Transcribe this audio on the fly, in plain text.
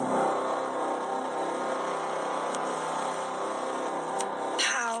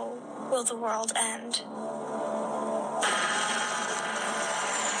will the world end?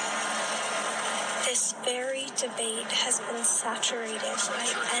 This very debate has been saturated by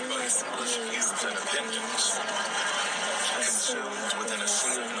endless views and opinions, consumed within a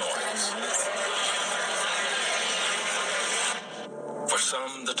sea of noise. For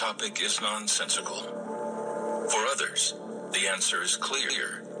some, the topic is nonsensical. For others, the answer is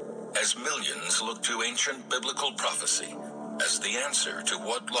clear, as millions look to ancient biblical prophecy as the answer to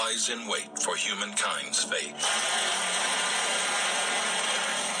what lies in wait for humankind's fate.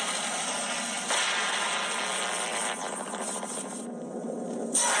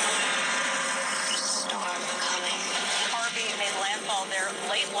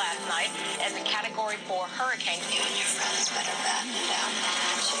 Late last night as a Category 4 hurricane. You and your friends better batten down the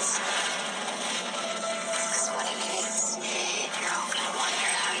hatches. Because when it hits, you're all going to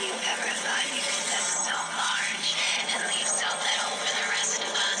wonder how you ever thought you could get so large and leave so little for the rest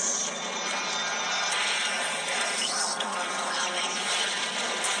of us. There's a storm coming.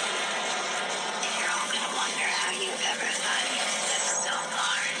 You're all going to wonder how you ever thought you could get so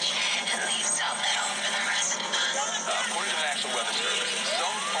large and leave so little for the rest of us. According to the National Weather Service,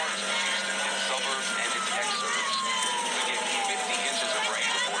 some parts of Houston, in the suburbs and in exurbs, we get 50 inches of rain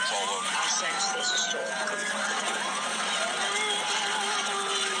reports all over. I sense there's a storm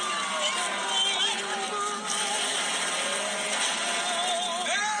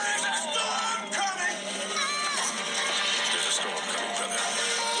coming. There's a storm coming, brother.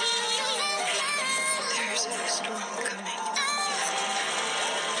 There's a storm coming.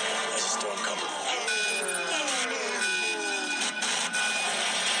 There's a storm coming.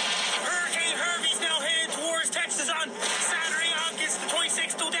 Hurricane Harvey's now headed towards Texas on Saturday, August the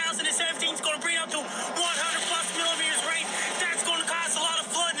 26th, 2017. It's going to bring up to 100 plus millimeters rain. That's going to cause a lot of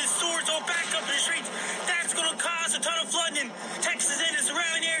flooding and sewers will back up in the streets. That's going to cause a ton of flooding in Texas and the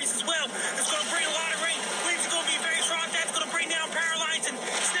surrounding areas as well. It's going to bring a lot of rain. Winds are going to be very strong. That's going to bring down power lines and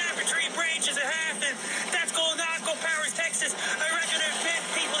snap a tree branches in half. And that's going to knock go powers Texas. I reckon there's been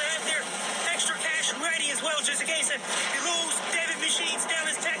people that have their extra cash ready as well, just in case that you lose David machines down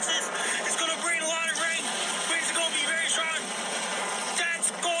in Texas. It's going to bring a lot of rain. Winds are going to be very strong. That's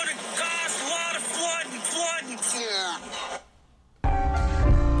going to cause a lot of flooding.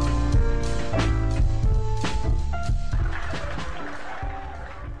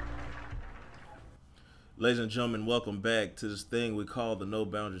 Ladies and gentlemen, welcome back to this thing we call the No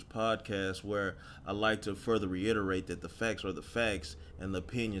Boundaries Podcast, where I like to further reiterate that the facts are the facts and the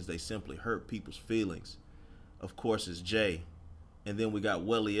opinions, they simply hurt people's feelings. Of course, it's Jay. And then we got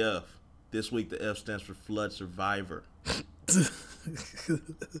Welly F. This week, the F stands for Flood Survivor.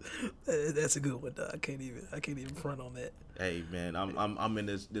 That's a good one, dog. I can't even front on that. Hey, man, I'm in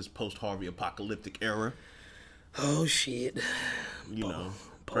this post-Harvey apocalyptic era. Oh shit! You know,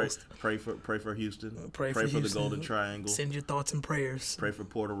 pray for Houston. Pray for the Houston. Golden Triangle. Send your thoughts and prayers. Pray for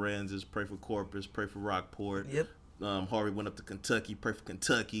Port Aransas. Pray for Corpus. Pray for Rockport. Yep. Harvey went up to Kentucky. Pray for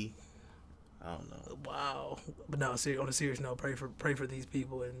Kentucky. I don't know. Wow. But no, on a serious note, pray for these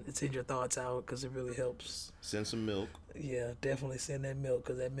people and send your thoughts out because it really helps. Send some milk. Yeah, definitely send that milk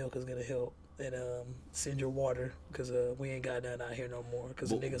because that milk is gonna help. And send your water because we ain't got nothing out here no more.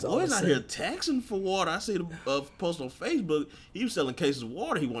 Because niggas boys out here taxing for water. I see the post on Facebook. He was selling cases of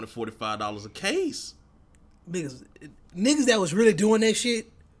water. He wanted $45 a case. Niggas that was really doing that shit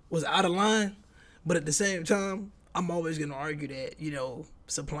was out of line. But at the same time, I'm always gonna argue that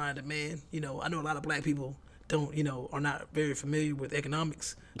supply and demand. I know a lot of black people don't are not very familiar with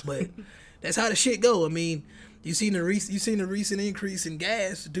economics, but that's how the shit go. I mean, you seen the recent increase in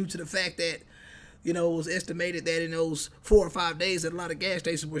gas due to the fact that it was estimated that in those 4 or 5 days that a lot of gas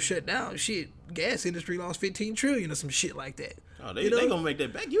stations were shut down. Shit, gas industry lost 15 trillion or some shit like that. Oh, they gonna make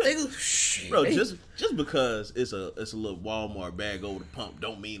that back. Just because it's a little Walmart bag over the pump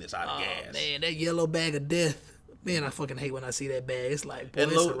don't mean it's out of gas. Man, that yellow bag of death. Man, I fucking hate when I see that bag. It's like, boy,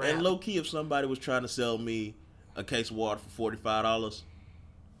 and low key, if somebody was trying to sell me a case of water for $45,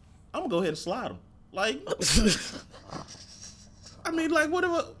 I'm gonna go ahead and slide them. Like, I mean, like,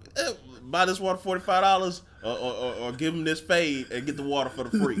 whatever. Buy this water for $45, or give them this fade and get the water for the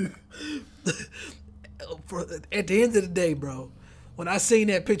free. At the end of the day, bro, when I seen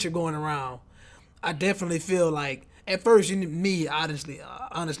that picture going around, I definitely feel like, at first, me, honestly,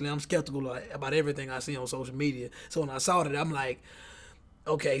 I'm skeptical about everything I see on social media. So when I saw that, I'm like,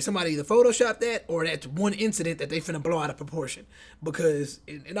 okay, somebody either photoshopped that or that's one incident that they finna blow out of proportion. Because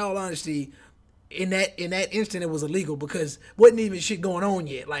in all honesty, in that instant, it was illegal because wasn't even shit going on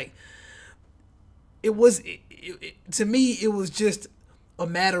yet. Like, to me, it was just a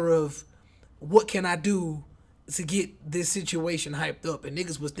matter of what can I do to get this situation hyped up, and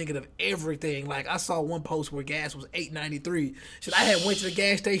niggas was thinking of everything. Like, I saw one post where gas was $8.93. Shit, I had went to the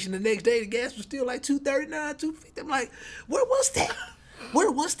gas station the next day. The gas was still like $2.39, $2.50. I'm like, where was that?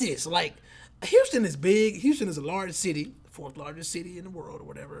 Where was this? Like, Houston is big. Houston is a large city, fourth largest city in the world or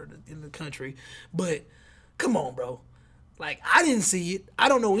whatever in the country. But come on, bro. Like, I didn't see it. I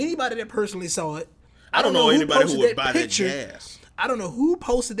don't know anybody that personally saw it. I don't know anybody who would buy picture. that gas. I don't know who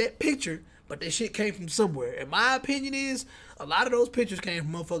posted that picture, but that shit came from somewhere. And my opinion is, a lot of those pictures came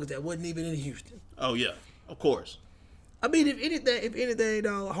from motherfuckers that wasn't even in Houston. Oh yeah, of course. I mean, if anything,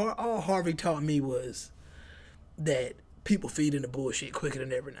 dog, all Harvey taught me was that people feed into bullshit quicker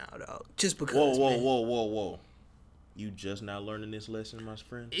than ever now, dog. Just because. Whoa. You just now learning this lesson, my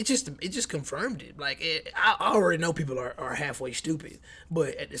friend? It just confirmed it. Like, I already know people are halfway stupid,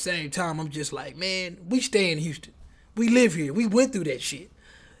 but at the same time, I'm just like, man, we stay in Houston. We live here. We went through that shit.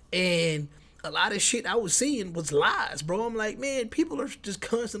 And a lot of shit I was seeing was lies, bro. I'm like, man, people are just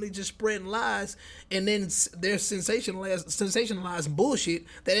constantly just spreading lies, and then they're sensationalizing bullshit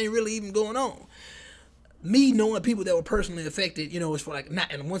that ain't really even going on. Me knowing people that were personally affected, it's for like,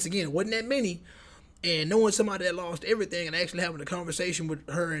 not, and once again, it wasn't that many, and knowing somebody that lost everything and actually having a conversation with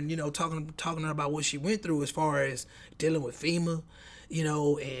her and, talking to her about what she went through as far as dealing with FEMA,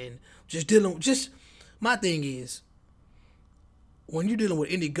 and just my thing is, when you're dealing with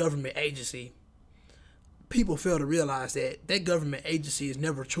any government agency, people fail to realize that government agency is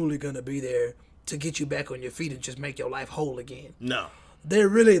never truly going to be there to get you back on your feet and just make your life whole again. No. They're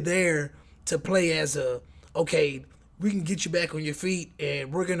really there to play as okay, we can get you back on your feet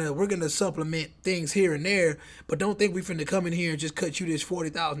and we're gonna supplement things here and there, but don't think we finna come in here and just cut you this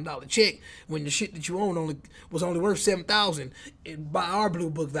 $40,000 check when the shit that you own was only worth $7,000 by our blue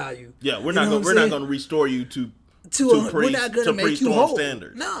book value. Yeah, we're not gonna restore you to we're not gonna make you whole.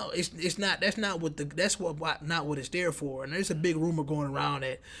 Standards. No, it's not. That's not what not what it's there for. And there's a big rumor going around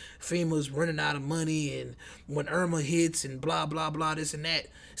that FEMA's running out of money, and when Irma hits, and blah blah blah, this and that.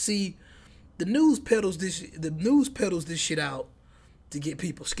 See, the news peddles this shit out to get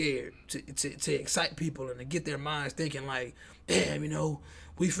people scared, to excite people, and to get their minds thinking like, damn,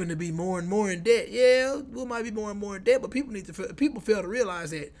 we finna be more and more in debt. Yeah, we might be more and more in debt, but people fail to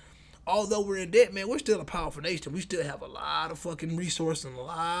realize that. Although we're in debt, man, we're still a powerful nation. We still have a lot of fucking resources and a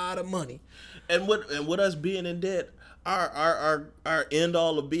lot of money. And with us being in debt, our end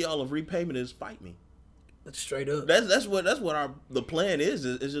all of be all of repayment is fight me. That's straight up. That's what the plan is.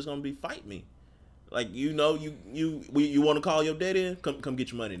 It's just gonna be fight me. Like, you want to call your debt in? Come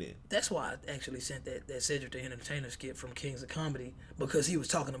get your money then. That's why I actually sent that Cedric the Entertainer skit from Kings of Comedy, because he was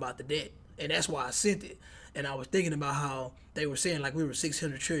talking about the debt, and that's why I sent it. And I was thinking about how they were saying like we were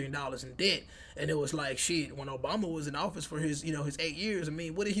 $600 trillion in debt, and it was like, shit, when Obama was in office for his 8 years, I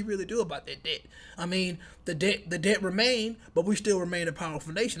mean, what did he really do about that debt? I mean, the debt remained, but we still remain a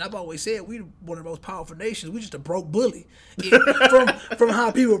powerful nation. I've always said we're one of the most powerful nations. We just a broke bully from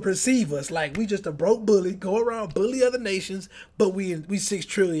how people perceive us. Like, we just a broke bully, go around bully other nations, but we $6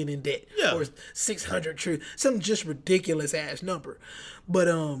 trillion in debt, or 600 trillion, some just ridiculous ass number. But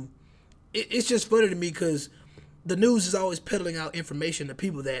it's just funny to me because the news is always peddling out information to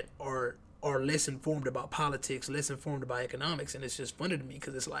people that are less informed about politics, less informed about economics, and it's just funny to me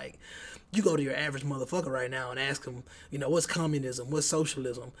because it's like, you go to your average motherfucker right now and ask them, what's communism, what's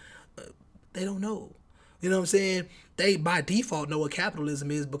socialism? They don't know. You know what I'm saying? They, by default, know what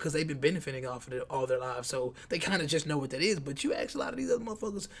capitalism is because they've been benefiting off of it all their lives, so they kind of just know what that is. But you ask a lot of these other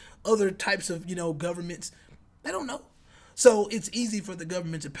motherfuckers, other types of, governments, they don't know. So it's easy for the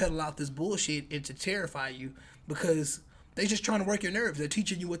government to peddle out this bullshit and to terrify you because they're just trying to work your nerves. They're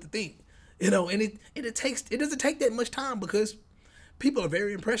teaching you what to think, and it doesn't take that much time because people are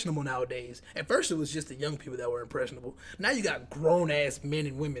very impressionable nowadays. At first, it was just the young people that were impressionable. Now you got grown ass men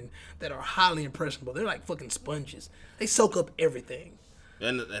and women that are highly impressionable. They're like fucking sponges. They soak up everything.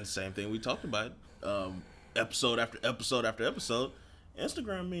 And same thing we talked about, episode after episode after episode,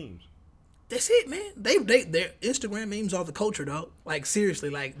 Instagram memes. That's it, man. Their Instagram memes are the culture, dog. Like, seriously,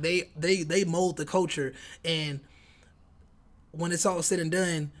 like they mold the culture, and when it's all said and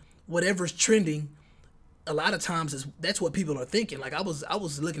done, whatever's trending, a lot of times that's what people are thinking. Like, I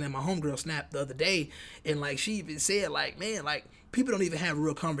was looking at my homegirl Snap the other day, and like she even said, like, man, like people don't even have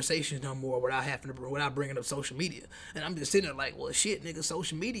real conversations no more without bringing up social media. And I'm just sitting there like, well, shit, nigga,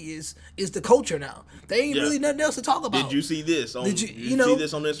 social media is the culture now. They ain't really nothing else to talk about. Did you see this? Did you see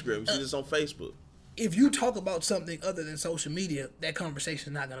this on Instagram? You see this on Facebook? If you talk about something other than social media, that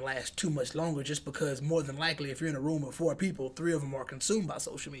conversation is not going to last too much longer, just because more than likely, if you're in a room of 4 people, 3 of them are consumed by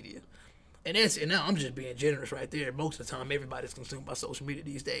social media. And now I'm just being generous right there. Most of the time, everybody's consumed by social media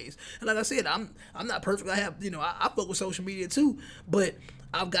these days. And like I said, I'm not perfect. I have, I fuck with social media too, but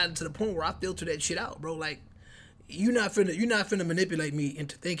I've gotten to the point where I filter that shit out, bro. Like, you're not finna manipulate me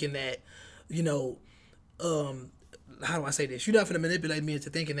into thinking that, how do I say this? You're not finna manipulate me into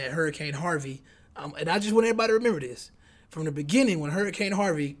thinking that Hurricane Harvey, and I just want everybody to remember this. From the beginning, when Hurricane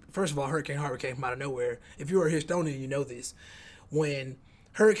Harvey, first of all, Hurricane Harvey came from out of nowhere. If you're a Houstonian, you know this. When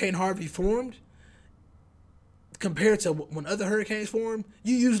Hurricane Harvey formed, compared to when other hurricanes form,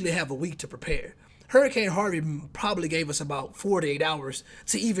 you usually have a week to prepare. Hurricane Harvey probably gave us about 4 to 8 hours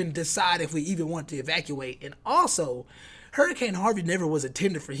to even decide if we even want to evacuate. And also, Hurricane Harvey never was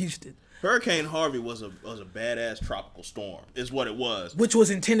intended for Houston. Hurricane Harvey was a badass tropical storm, is what it was. Which was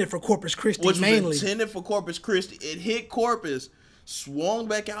intended for Corpus Christi mainly. Was intended for Corpus Christi. It hit Corpus, swung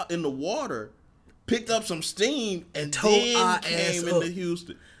back out in the water, picked up some steam, and then came into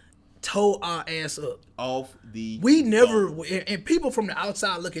Houston. Tore our ass up. Off the and people from the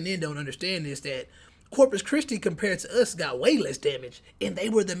outside looking in don't understand this, that Corpus Christi compared to us got way less damage, and they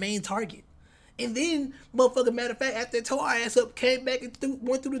were the main target. And then, motherfucker, matter of fact, after they tore our ass up, came back and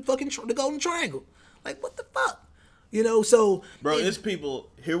went through the fucking the Golden Triangle. Like, what the fuck? So... Bro, it's people...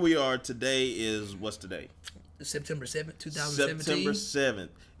 Here we are. Today is... What's today? September 7th, 2017. September 7th.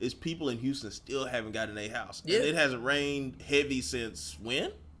 It's people in Houston still haven't gotten their house. Yeah. And it hasn't rained heavy since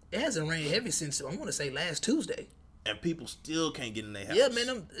when? It hasn't rained heavy since, I want to say, last Tuesday. And people still can't get in their house. Yeah,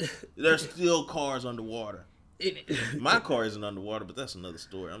 man. There's still cars underwater. My car isn't underwater, but that's another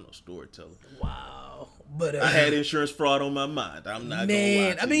story. I'm no storyteller. Wow. But I had insurance fraud on my mind. I'm not gonna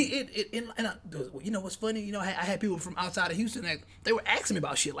lie to you. You know what's funny? I had people from outside of Houston that they were asking me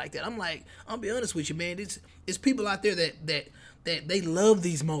about shit like that. I'm like, I'll be honest with you, man. It's people out there that they love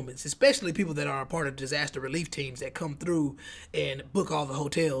these moments, especially people that are a part of disaster relief teams that come through and book all the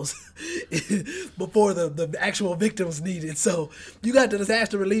hotels before the actual victims need it. So you got the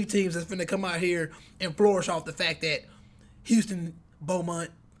disaster relief teams that's finna come out here and flourish off the fact that Houston,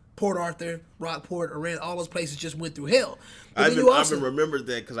 Beaumont, Port Arthur, Rockport, Iran, all those places just went through hell. I've been remembered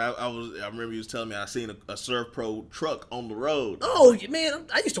that because I remember you was telling me I seen a Surf Pro truck on the road. Oh man,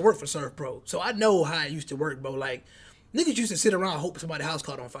 I used to work for Surf Pro, so I know how it used to work, bro. Like, niggas used to sit around and hope somebody's house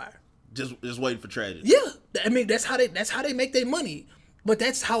caught on fire. Just waiting for tragedy. Yeah, I mean that's how they make their money. But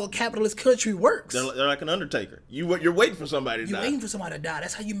that's how a capitalist country works. They're like an undertaker. You're waiting for somebody to die. You're waiting for somebody to die.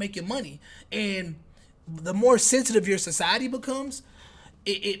 That's how you make your money. And the more sensitive your society becomes,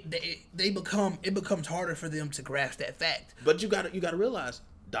 it becomes harder for them to grasp that fact. But you gotta realize,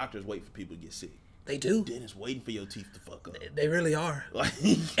 doctors wait for people to get sick. They do. Dentists waiting for your teeth to fuck up. They really are.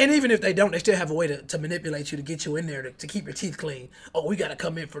 And even if they don't, they still have a way to manipulate you to get you in there to keep your teeth clean. Oh, we got to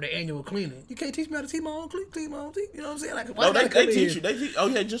come in for the annual cleaning. You can't teach me how to clean my own teeth. You know what I'm saying? Like, no, they teach you. They teach. Oh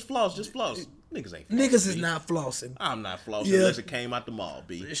yeah, just floss. Niggas ain't flossing. Niggas is not flossing. I'm not flossing unless it came out the mall,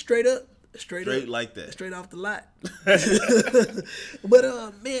 B. Straight up. Straight like that. Straight off the lot.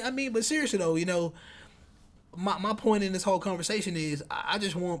 But man, but seriously though, my point in this whole conversation is I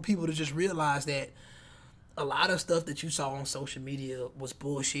just want people to just realize that a lot of stuff that you saw on social media was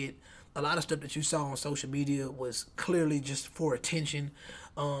bullshit. A lot of stuff that you saw on social media was clearly just for attention.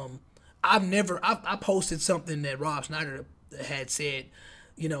 I posted something that Rob Schneider had said,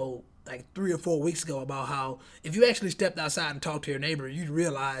 like 3 or 4 weeks ago about how if you actually stepped outside and talked to your neighbor, you'd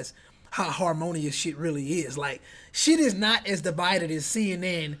realize how harmonious shit really is. Like, shit is not as divided as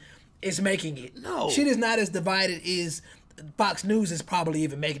CNN is making it. No. Shit is not as divided as Fox News is probably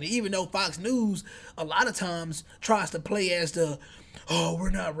even making it. Even though Fox News a lot of times tries to play as we're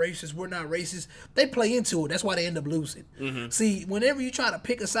not racist. They play into it. That's why they end up losing. Mm-hmm. See, whenever you try to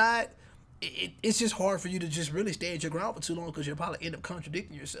pick a side, it's just hard for you to just really stand your ground for too long because you'll probably end up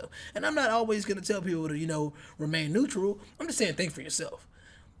contradicting yourself. And I'm not always going to tell people to, remain neutral. I'm just saying think for yourself.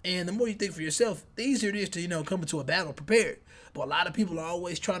 And the more you think for yourself, the easier it is to, come into a battle prepared. But a lot of people are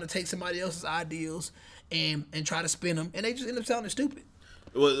always trying to take somebody else's ideals and try to spin them, and they just end up sounding stupid.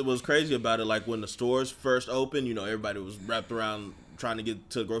 What was crazy about it, like when the stores first opened, everybody was wrapped around trying to get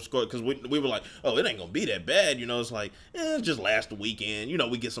to the grocery store because we were like, oh, it ain't gonna be that bad, it's like, it just lasts the weekend,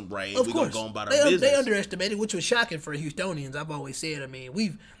 we get some rain, we're gonna go about our business. They underestimated, which was shocking for Houstonians. I've always said,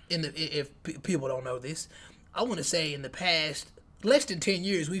 if people don't know this, I want to say in the past less than 10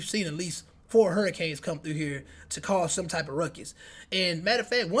 years, we've seen at least 4 hurricanes come through here to cause some type of ruckus. And matter of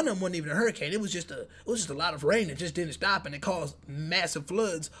fact, one of them wasn't even a hurricane. It was just a lot of rain that just didn't stop, and it caused massive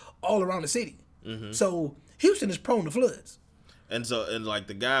floods all around the city. Mm-hmm. So Houston is prone to floods. And like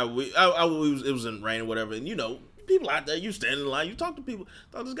the guy, it was in rain or whatever, and People out there, you stand in line, you talk to people.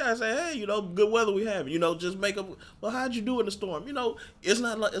 Talk to this guy, say, hey, good weather we have. Just make up. Well, how'd you do in the storm? It's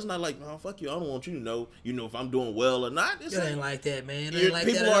not like, oh, fuck you. I don't want you to know. If I'm doing well or not. It ain't like that, man. It ain't like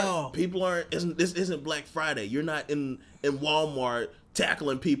that at all. People aren't. This isn't Black Friday. You're not in Walmart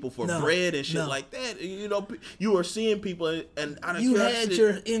tackling people for bread and shit like that. You are seeing people and out of you curiosity, had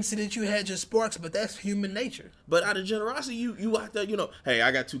your incident, you had your sparks, but that's human nature. But out of generosity, you out there, hey,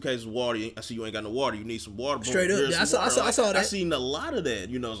 I got 2 cases of water. I see you ain't got no water. You need some water. Straight up. Yeah, I saw that. I seen a lot of that.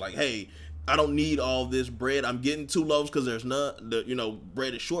 It's like, hey, I don't need all this bread. I'm getting 2 loaves because there's none.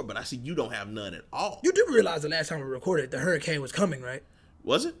 Bread is short, but I see you don't have none at all. You do realize the last time we recorded, the hurricane was coming, right?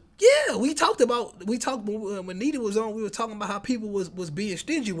 Was it? Yeah, we talked when Nita was on. We were talking about how people was being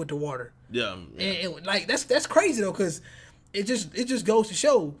stingy with the water. Yeah. And like that's crazy though, because it just goes to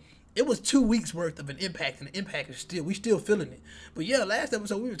show it was 2 weeks worth of an impact, and the impact is we still feeling it. But yeah, last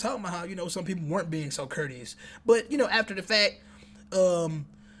episode we were talking about how some people weren't being so courteous. But after the fact,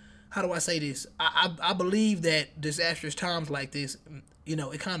 how do I say this? I believe that disastrous times like this,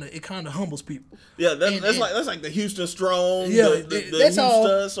 it kind of humbles people. Yeah, that's like the Houston Strong, yeah, the that's all.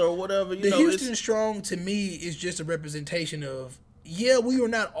 Houstus or whatever. The Houston Strong to me is just a representation of we were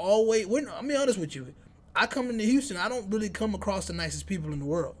not always. I'll be honest with you. I come into Houston, I don't really come across the nicest people in the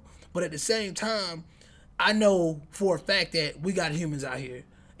world, but at the same time, I know for a fact that we got humans out here,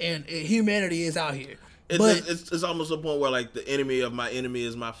 and humanity is out here. It's almost a point where like the enemy of my enemy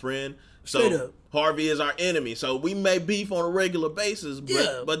is my friend. So Harvey is our enemy. So we may beef on a regular basis,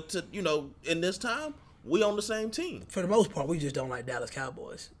 but in this time, we on the same team. For the most part, we just don't like Dallas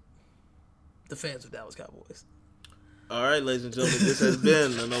Cowboys. The fans of Dallas Cowboys. All right, ladies and gentlemen, this has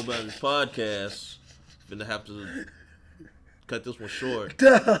been the No Boundaries Podcast. Gonna have to cut this one short.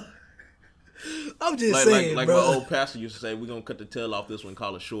 I'm just saying, like bro. my old pastor used to say, we're gonna cut the tail off this one and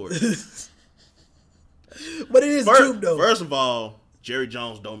call it short. But it is true though. First of all, Jerry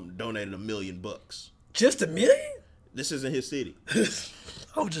Jones donated $1 million. Just $1 million? This isn't his city.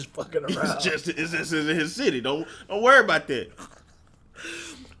 I'm just fucking around. This isn't his city. Don't worry about that.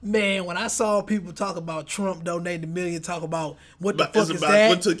 Man, when I saw people talk about Trump donating $1 million, talk about what the fuck is that?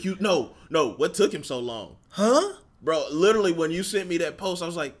 What took you? No. What took him so long? Huh? Bro, literally, when you sent me that post, I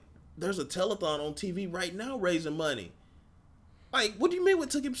was like, "There's a telethon on TV right now raising money." Like, what do you mean? What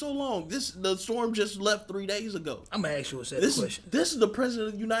took him so long? The storm just left 3 days ago. I'm gonna ask you a question. This is the president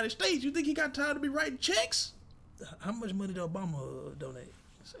of the United States. You think he got time to be writing checks? How much money did Obama donate?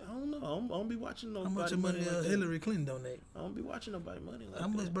 I don't know. I don't be watching nobody. How much money did Hillary Clinton donate? I don't be watching nobody money. Like how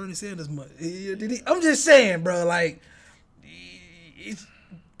that. much Bernie Sanders money? I'm just saying, bro. Like,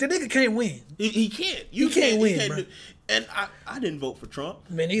 the nigga can't win. He can't. He can't win, bro. And I didn't vote for Trump.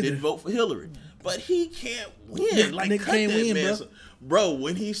 Me neither. Didn't vote for Hillary. But he can't win. Like, nigga can't win, man. bro.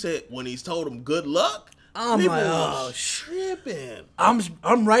 When he's told him good luck, I'm people like, was tripping.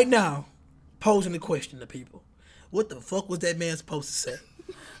 I'm right now posing the question to people. What the fuck was that man supposed to say?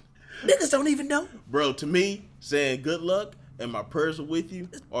 Niggas don't even know. Bro, to me, saying good luck and my prayers are with you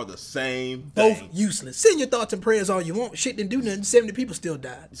are the same thing. Both useless. Send your thoughts and prayers all you want. Shit didn't do nothing. 70 people still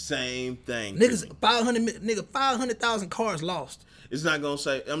died. Same thing. Niggas, 500,000 cars lost. I'm not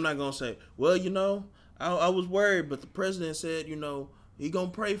gonna say, well, I was worried, but the president said, he gonna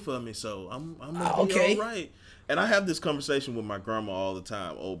pray for me, so I'm gonna be all right. And I have this conversation with my grandma all the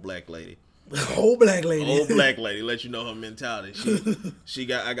time, old black lady. Old black lady. Let you know her mentality.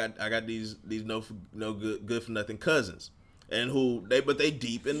 I got these no good for nothing cousins, and they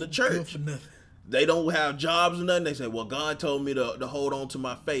deep in the church. Good for nothing. They don't have jobs or nothing. They say, well, God told me to hold on to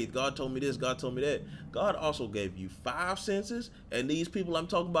my faith. God told me this. God told me that. God also gave you 5 senses, and these people I'm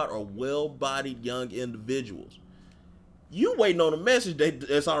talking about are well-bodied young individuals. You waiting on a message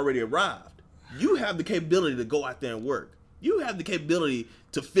that's already arrived. You have the capability to go out there and work. You have the capability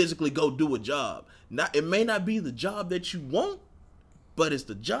to physically go do a job. It may not be the job that you want, but it's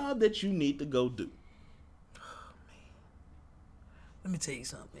the job that you need to go do. Let me tell you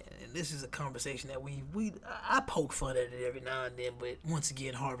something, man. And this is a conversation that I poke fun at it every now and then, but once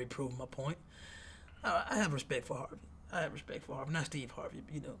again, Harvey proved my point. I have respect for Harvey. Not Steve Harvey,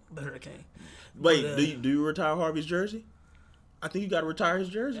 the Hurricane. Wait, do you retire Harvey's jersey? I think you got to retire his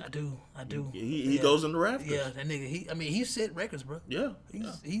jersey. I do. He goes in the rafters. Yeah, that nigga. He set records, bro. Yeah.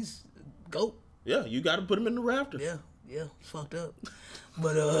 He's GOAT. Yeah, you got to put him in the rafters. Yeah, fucked up.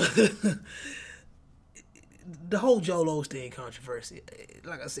 But the whole Joel Osteen controversy,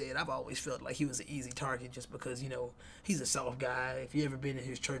 like I said, I've always felt like he was an easy target just because, he's a soft guy. If you ever been in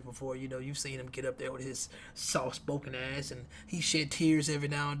his church before, you've seen him get up there with his soft-spoken ass, and he shed tears every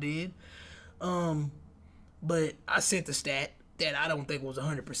now and then. But I sent the stat that I don't think was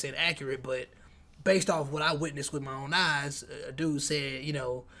 100% accurate, but based off what I witnessed with my own eyes, a dude said,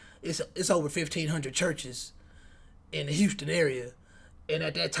 it's over 1,500 churches in the Houston area. And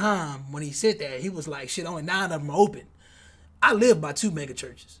at that time, when he said that, he was like, shit, only 9 of them are open. I live by 2 mega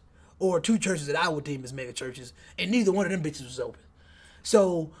churches, or 2 churches that I would deem as mega churches, and neither one of them bitches was open.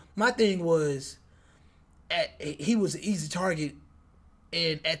 So my thing was, he was an easy target,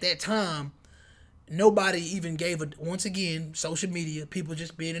 and at that time, nobody even gave once again, social media, people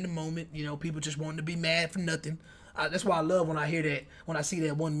just being in the moment, people just wanting to be mad for nothing. That's why I love when I hear that, when I see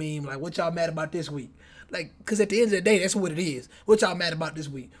that one meme, like, what y'all mad about this week? Like, because at the end of the day, that's what it is. What y'all mad about this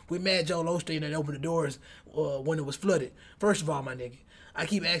week? We mad Joel Osteen that opened the doors when it was flooded. First of all, my nigga, I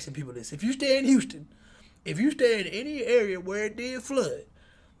keep asking people this. If you stay in Houston, if you stay in any area where it did flood,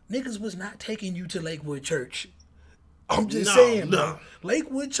 niggas was not taking you to Lakewood Church. I'm just saying, bro.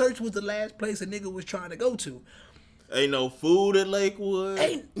 Lakewood Church was the last place a nigga was trying to go to. Ain't no food at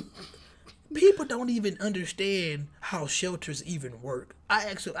Lakewood. People don't even understand how shelters even work. I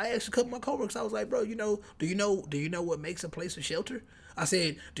asked a couple of my coworkers. I was like, bro, do you know what makes a place a shelter? I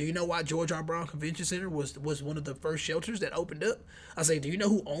said, do you know why George R. Brown Convention Center was one of the first shelters that opened up? I said, do you know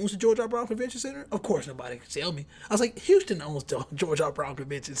who owns the George R. Brown Convention Center? Of course, nobody can tell me. I was like, Houston owns the George R. Brown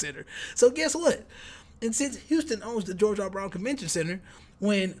Convention Center. So guess what? And since Houston owns the George R. Brown Convention Center,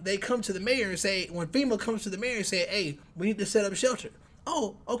 when they come to the mayor and say, when FEMA comes to the mayor and say, hey, we need to set up a shelter.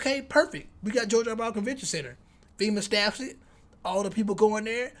 Oh, okay, perfect. We got George R. Brown Convention Center. FEMA staffs it. All the people go in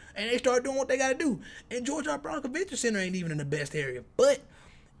there, and they start doing what they got to do. And George R. Brown Convention Center ain't even in the best area, but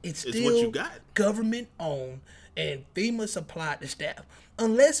it's still what you got. Government-owned, and FEMA supplied the staff.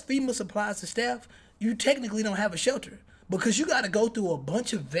 Unless FEMA supplies the staff, you technically don't have a shelter, because you got to go through a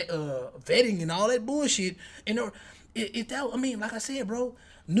bunch of vetting and all that bullshit. And like I said, bro,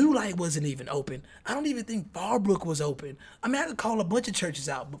 New Light wasn't even open. I don't even think Farbrook was open. I mean, I could call a bunch of churches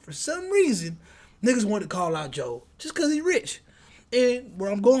out, but for some reason, niggas wanted to call out Joe just because he's rich. And where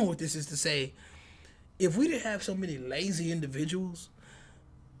I'm going with this is to say, if we didn't have so many lazy individuals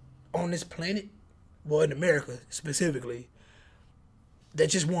on this planet, well, in America specifically, that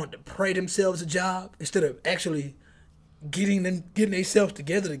just want to pray themselves a job instead of actually getting themselves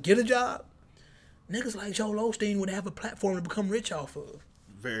together to get a job, niggas like Joel Osteen would have a platform to become rich off of.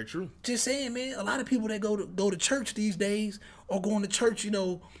 Very true. Just saying, man. A lot of people that go to church these days, or going to church,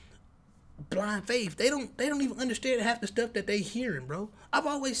 blind faith. They don't even understand half the stuff that they hearing, bro. I've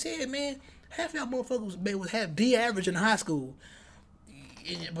always said, man, half y'all motherfuckers would have D average in high school,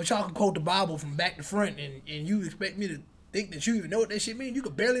 but y'all can quote the Bible from back to front, and you expect me to think that you even know what that shit means? You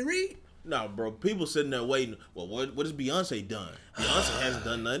could barely read. No, bro. People sitting there waiting. Well, what has Beyonce done? Beyonce hasn't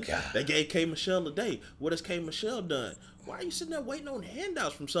done nothing. God. They gave K. Michelle a day. What has K. Michelle done? Why are you sitting there waiting on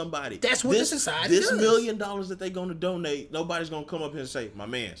handouts from somebody? That's what the society does. This $1 million that they're going to donate, nobody's going to come up here and say, my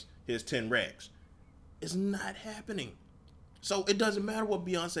man's, here's 10 racks. It's not happening. So it doesn't matter what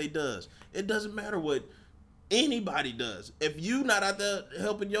Beyonce does. It doesn't matter what anybody does. If you not out there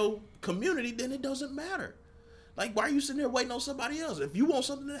helping your community, then it doesn't matter. Like, why are you sitting there waiting on somebody else? If you want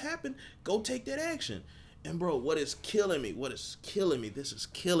something to happen, go take that action. And, bro, what is killing me? This is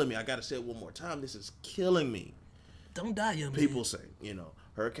killing me. I got to say it one more time. This is killing me. Don't die, young man. People say,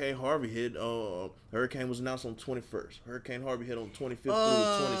 Hurricane Harvey hit, hurricane was announced on the 21st. Hurricane Harvey hit on the 25th through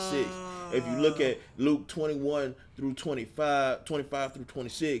the 26th. If you look at Luke 21 through 25 through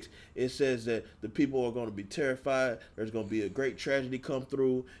 26, it says that the people are going to be terrified. There's going to be a great tragedy come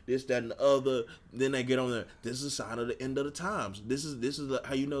through, this, that, and the other. Then they get on there. This is a sign of the end of the times. This is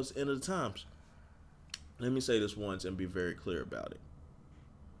how you know it's the end of the times. Let me say this once and be very clear about it.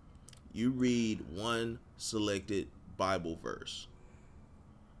 You read one selected Bible verse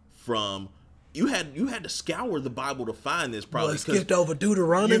from you had to scour the Bible to find this, probably. Skipped over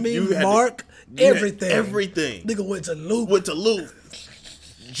Deuteronomy, Mark, everything. Everything. Nigga went to Luke.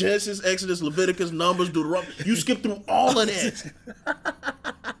 Genesis, Exodus, Leviticus, Numbers, Deuteronomy. You skipped through all of that.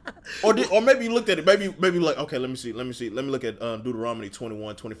 Or maybe you looked at it. Maybe like, okay, let me see. Let me look at Deuteronomy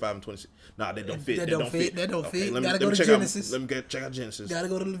 21, 25, and 26. Nah, that don't fit. That don't fit. Gotta go to Genesis. Let me check out Genesis. Gotta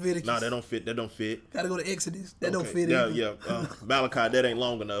go to Leviticus. Nah, that don't fit. Gotta go to Exodus. That don't fit either. Yeah. Malachi, that ain't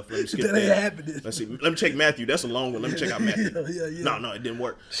long enough. Let me skip that. That ain't happening. Let's see. Let me check Matthew. That's a long one. Let me check out Matthew. Yeah. No, it didn't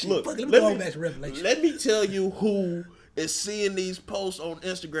work. Look, let me go back to Revelation. Let me tell you who is seeing these posts on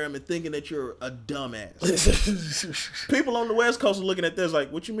Instagram and thinking that you're a dumbass. People on the West Coast are looking at this like,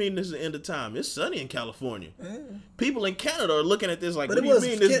 what you mean this is the end of time? It's sunny in California. People in Canada are looking at this like, what do you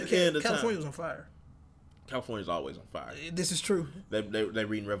mean this is the end of time? California was on fire. California's always on fire. This is true. They're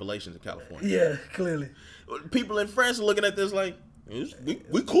reading Revelations in California. Yeah, clearly. People in France are looking at this like,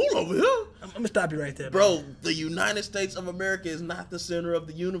 we cool over here. I'm going to stop you right there. Bro, the United States of America is not the center of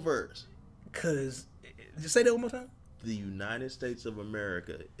the universe. Cause, just say that one more time. The United States of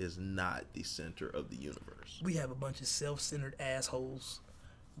America is not the center of the universe. We have a bunch of self-centered assholes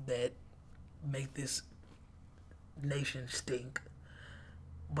that make this nation stink.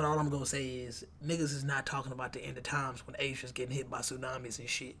 But all I'm gonna say is niggas is not talking about the end of times when Asia's getting hit by tsunamis and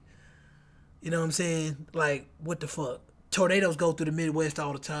shit. You know what I'm saying? Like, what the fuck? Tornadoes go through the Midwest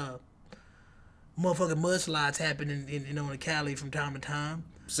all the time. Motherfucking mudslides happen in Cali from time to time.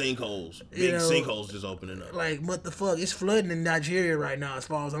 Sinkholes. Big sinkholes just opening up. Like, what the fuck? It's flooding in Nigeria right now, as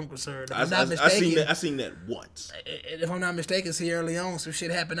far as I'm concerned. If I'm not I mistaken, seen that once. If I'm not mistaken, Sierra Leone, some shit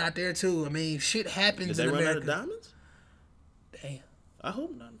happened out there too. I mean, shit happens in America. Did they run out of diamonds? Damn. I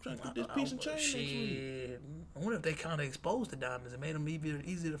hope not. I'm trying to get this piece of chain next week. I wonder if they kind of exposed the diamonds and made them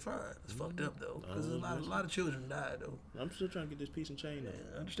easier to find. It's fucked up though, because a lot of children died though. I'm still trying to get this piece of chain.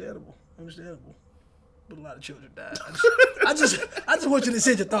 Yeah, understandable. But a lot of children died. I just want you to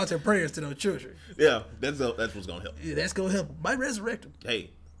send your thoughts and prayers to those children. Yeah, that's what's gonna help. Yeah, that's gonna help them. Might resurrect them.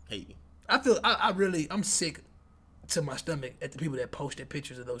 Hey. I'm sick to my stomach at the people that posted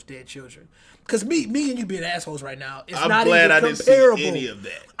pictures of those dead children. Cause me and you being assholes right now, it's not even comparable. Didn't see any of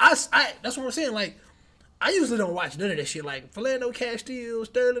that. That's what I'm saying. Like, I usually don't watch none of that shit. Like Philando Castile,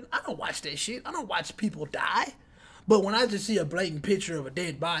 Sterling, I don't watch that shit. I don't watch people die. But when I just see a blatant picture of a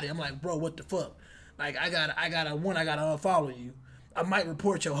dead body, I'm like, bro, what the fuck? Like, I gotta unfollow you. I might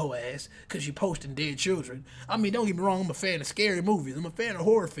report your whole ass because you posting dead children. I mean, don't get me wrong, I'm a fan of scary movies. I'm a fan of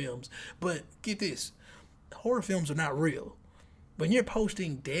horror films. But get this, horror films are not real. When you're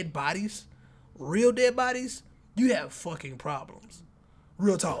posting dead bodies, real dead bodies, you have fucking problems.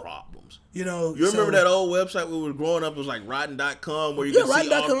 Real talk. Problems. You know, you remember that old website when we were growing up? It was like Rotten.com where you could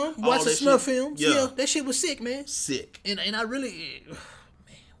see all watch the snuff films. Yeah, that shit was sick, man. Sick. And I really, man,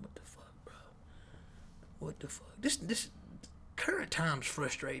 what the fuck, bro? What the fuck? This current times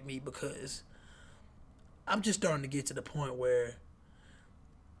frustrate me because I'm just starting to get to the point where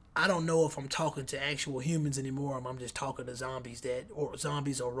I don't know if I'm talking to actual humans anymore, or if I'm just talking to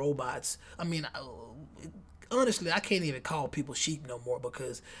zombies or robots. I mean, honestly, I can't even call people sheep no more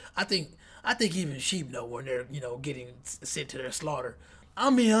because I think even sheep know when they're getting sent to their slaughter.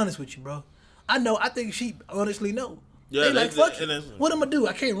 I'm being honest with you, bro. I think sheep honestly know. Yeah, they like fuck it. What am I do?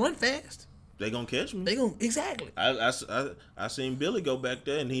 I can't run fast. They gonna catch me. Exactly. I seen Billy go back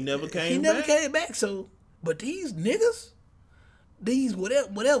there and he never came back. He never came back. So, but these niggas, these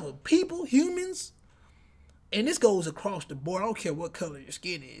whatever people, humans, and this goes across the board. I don't care what color your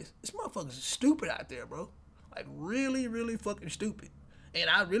skin is. This motherfuckers is stupid out there, bro. Like really, really fucking stupid. And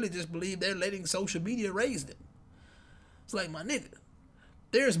I really just believe they're letting social media raise them. It's like, my nigga,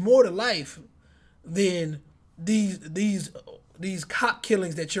 there's more to life than these cop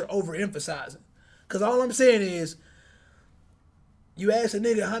killings that you're overemphasizing. Cause all I'm saying is, you ask a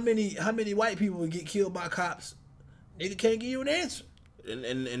nigga how many white people would get killed by cops, nigga can't give you an answer. And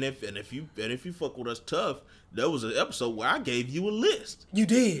if you fuck with us tough, there was an episode where I gave you a list. You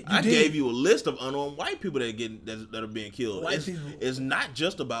did. I gave you a list of unarmed white people that are being killed. People. It's not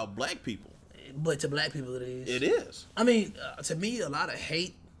just about black people. But to black people it is. It is. I mean, to me, a lot of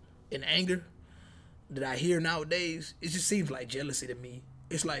hate and anger that I hear nowadays, it just seems like jealousy to me.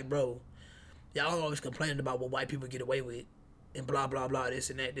 It's like, bro, y'all always complaining about what white people get away with and blah, blah, blah, this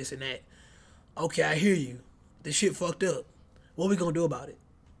and that. Okay, I hear you. This shit fucked up. What we gonna do about it?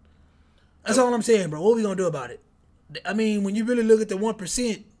 That's all I'm saying, bro. What we gonna do about it? I mean, when you really look at the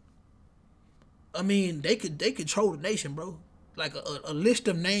 1%, I mean, they control the nation, bro. Like a list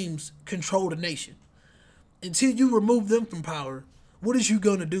of names control the nation. Until you remove them from power, what is you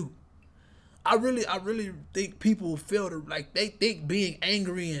gonna do? I really think people feel they think being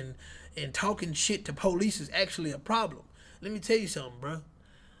angry and talking shit to police is actually a problem. Let me tell you something, bro.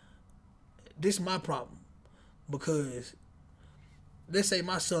 This is my problem. Because let's say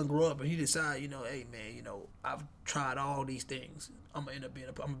my son grew up and he decide, hey man, I've tried all these things. I'm gonna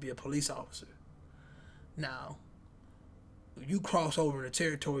be a police officer. Now, you cross over the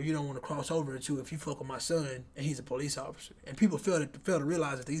territory you don't want to cross over into if you fuck with my son and he's a police officer. And people fail to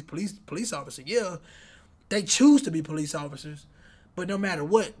realize that these police officers, yeah, they choose to be police officers, but no matter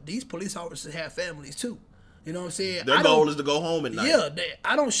what, these police officers have families too. You know what I'm saying? Their goal is to go home at night. Yeah,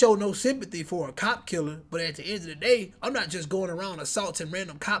 I don't show no sympathy for a cop killer, but at the end of the day, I'm not just going around assaulting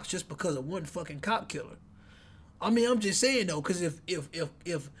random cops just because of one fucking cop killer. I mean, I'm just saying though, because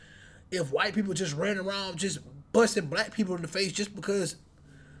if white people just ran around just busting black people in the face just because,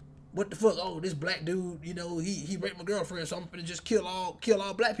 what the fuck? Oh, this black dude, he raped my girlfriend, so I'm gonna just kill all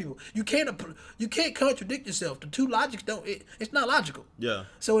black people. You can't contradict yourself. The two logics it's not logical. Yeah.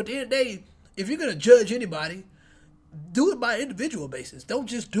 So at the end of the day, if you're gonna judge anybody, do it by individual basis. Don't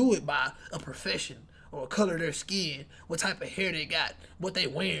just do it by a profession or color of their skin, what type of hair they got, what they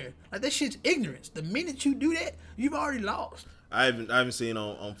wearing. Like, that shit's ignorance. The minute you do that, you've already lost. I haven't seen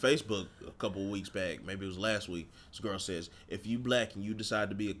on Facebook a couple of weeks back, maybe it was last week, this girl says, if you black and you decide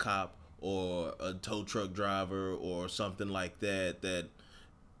to be a cop or a tow truck driver or something like that,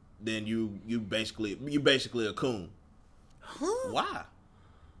 then you basically a coon. Huh? Why?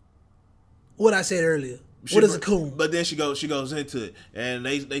 What I said earlier. What is a coon? But then she goes into it, and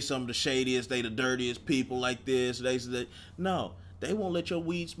they some of the shadiest, they the dirtiest people like this. No. They won't let your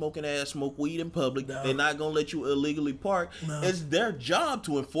weed smoking ass smoke weed in public. No. They're not gonna let you illegally park. No. It's their job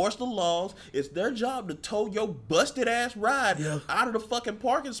to enforce the laws. It's their job to tow your busted ass ride out of the fucking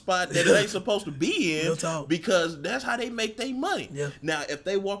parking spot that it ain't supposed to be in, because that's how they make their money. Yeah. Now, if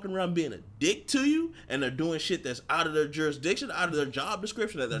they walking around being a dick to you and they're doing shit that's out of their jurisdiction, out of their job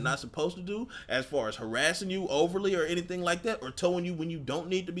description that they're not supposed to do, as far as harassing you overly or anything like that, or towing you when you don't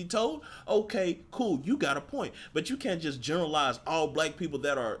need to be towed, okay, cool, you got a point. But you can't just generalize all black people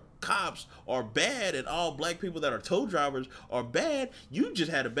that are cops are bad and all black people that are tow drivers are bad. You just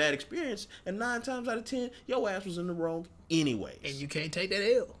had a bad experience, and 9 times out of 10, your ass was in the wrong anyways. And you can't take that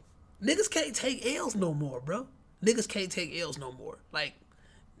L. Niggas can't take L's no more, bro. Niggas can't take L's no more. Like,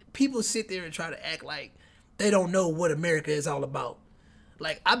 people sit there and try to act like they don't know what America is all about.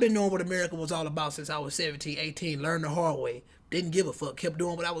 Like, I've been knowing what America was all about since I was 17, 18, learned the hard way. Didn't give a fuck, kept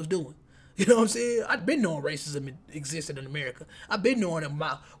doing what I was doing. You know what I'm saying? I've been knowing racism existed in America. I've been knowing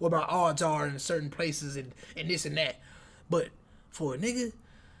about what my odds are in certain places and this and that. But for a nigga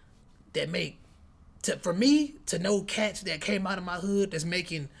for me to know cats that came out of my hood that's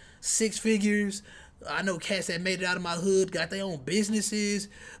making 6 figures, I know cats that made it out of my hood, got their own businesses.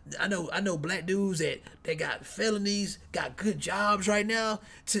 I know black dudes that got felonies, got good jobs right now.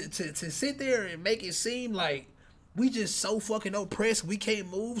 To sit there and make it seem like we just so fucking oppressed, we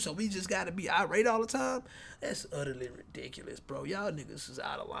can't move, so we just gotta be irate all the time. That's utterly ridiculous, bro. Y'all niggas is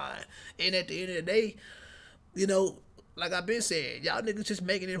out of line. And at the end of the day, you know, like I've been saying, y'all niggas just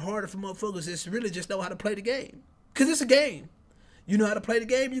making it harder for motherfuckers that's really just know how to play the game. Because it's a game. You know how to play the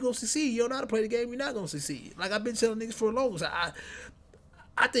game, you're gonna succeed. You don't know how to play the game, you're not gonna succeed. Like I've been telling niggas for a long time.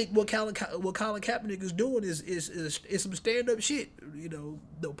 I think what Colin Kaepernick is doing is some stand-up shit, you know,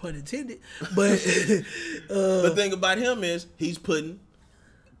 no pun intended. But the thing about him is he's putting,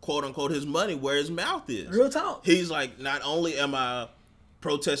 quote unquote, his money where his mouth is. Real talk. He's like, not only am I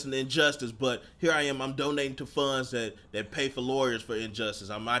protesting injustice, but here I am, I'm donating to funds that pay for lawyers for injustice.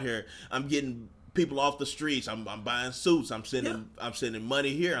 I'm out here, I'm getting people off the streets. I'm buying suits. I'm sending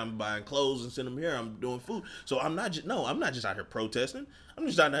money here. I'm buying clothes and sending them here. I'm doing food. So I'm not just out here protesting. I'm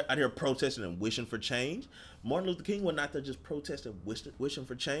just out here protesting and wishing for change. Martin Luther King was not there just protesting, wishing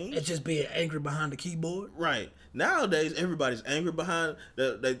for change. It's just being angry behind the keyboard. Right. Nowadays, everybody's angry behind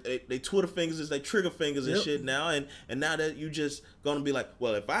they Twitter fingers, they trigger fingers and shit now. And now that you just gonna be like,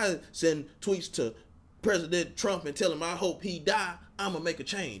 well, if I send tweets to President Trump and tell him I hope he die, I'm gonna make a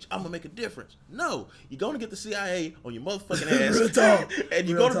change. I'm gonna make a difference. No, you're gonna get the CIA on your motherfucking ass. Real talk. And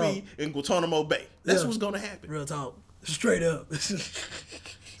you're gonna be in Guantanamo Bay. That's what's gonna happen. Real talk. Straight up.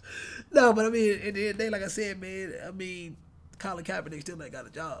 No, but I mean, at the end of the day, like I said, man, I mean, Colin Kaepernick still ain't got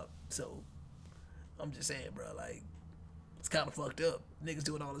a job. So I'm just saying, bro, like, it's kind of fucked up. Niggas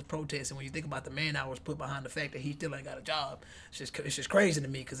doing all this protesting. When you think about the man hours put behind the fact that he still ain't got a job, it's just crazy to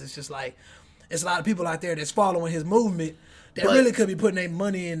me, because it's just like, it's a lot of people out there that's following his movement that really could be putting their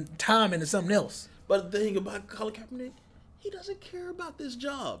money and time into something else. But the thing about Colin Kaepernick, he doesn't care about this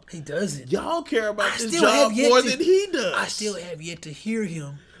job. He doesn't. Y'all care about this job more than he does. I still have yet to hear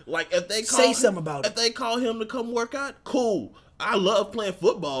him like if they say something about it. If they call him to come work out, cool. I love playing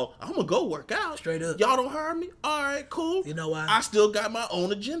football. I'm gonna go work out. Straight up. Y'all don't hire me? All right, cool. You know why? I still got my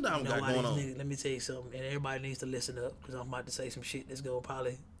own agenda I'm got going on. Let me tell you something, and everybody needs to listen up, because I'm about to say some shit that's gonna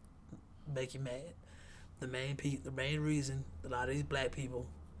probably make you mad. The main reason a lot of these black people,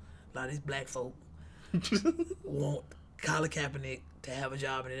 a lot of these black folk want Colin Kaepernick to have a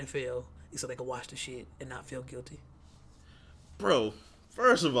job in the NFL is so they can watch the shit and not feel guilty. Bro,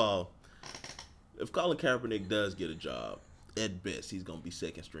 first of all, if Colin Kaepernick does get a job, at best he's gonna be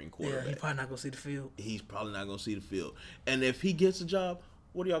second string quarterback. Yeah, he's probably not gonna see the field. He's probably not gonna see the field. And if he gets a job,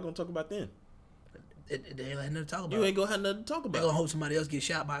 what are y'all gonna talk about then? They ain't gonna have nothing to talk about. You ain't gonna have nothing to talk about. They're gonna hope somebody else gets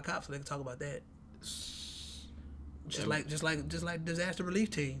shot by a cop so they can talk about that. Just like disaster relief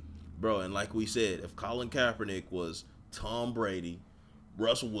team. Bro, and like we said, if Colin Kaepernick was Tom Brady,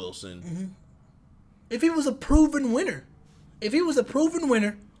 Russell Wilson, if he was a proven winner, if he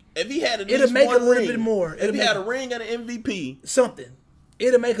had it'll make a little bit more. If he had a ring and an MVP, something,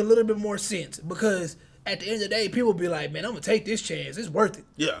 it'll make a little bit more sense, because at the end of the day, people be like, man, I'm gonna take this chance. It's worth it.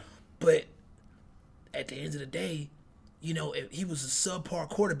 Yeah. But at the end of the day, you know, if he was a subpar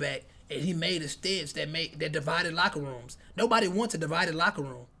quarterback and he made a stance that divided locker rooms. Nobody wants a divided locker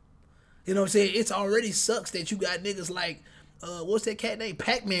room. You know what I'm saying? It's already sucks that you got niggas like, what's that cat named?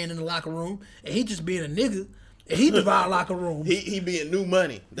 Pac-Man in the locker room, and he just being a nigga, and he divide locker rooms. He being new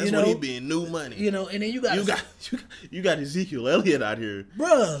money. That's what he being, new money. You know, and then you got Ezekiel Elliott out here,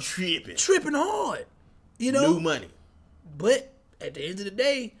 bruh, tripping hard. You know, new money. But at the end of the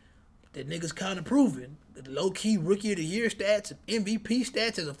day, that nigga's kind of proven. The low-key Rookie of the Year stats, MVP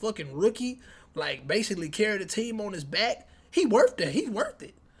stats as a fucking rookie, like basically carried the team on his back. He worth that. He's worth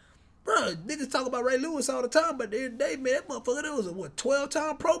it. Bro, niggas talk about Ray Lewis all the time, but at the end of the day, man, that motherfucker, that was a,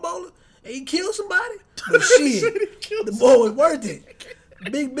 12-time Pro Bowler? And he killed somebody? But shit, the boy was worth it.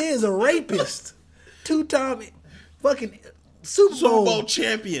 Big Ben's a rapist. 2-time fucking Super Bowl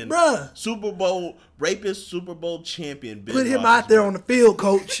champion. Bruh. Super Bowl rapist, Super Bowl champion. Put him out there on the field,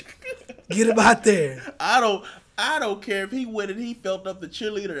 coach. Get him out there. I don't care if he went and he felt up the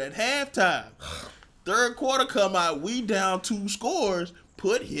cheerleader at halftime. Third quarter come out, we down 2 scores.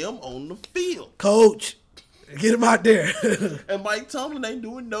 Put him on the field. Coach, get him out there. And Mike Tomlin ain't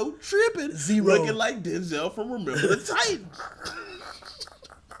doing no tripping. Zero. Looking like Denzel from Remember the Titans.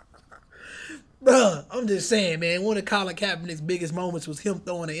 Bruh, I'm just saying, man, one of Colin Kaepernick's biggest moments was him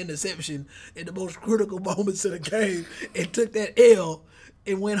throwing an interception in the most critical moments of the game and took that L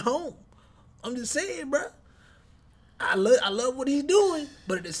and went home. I'm just saying, bruh. I love what he's doing,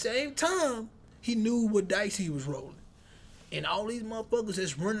 but at the same time, he knew what dice he was rolling. And all these motherfuckers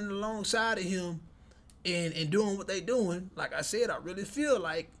that's running alongside of him and doing what they doing, like I said, I really feel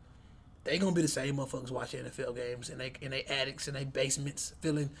like they gonna be the same motherfuckers watching NFL games and they attics and they basements,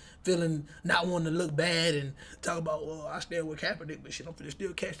 feeling not wanting to look bad and talk about, well, I stand with Kaepernick, but shit, I'm finna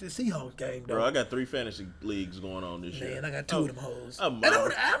still catch this Seahawks game, though. Bro, I got 3 fantasy leagues going on this year. Man, I got 2 of them hoes. I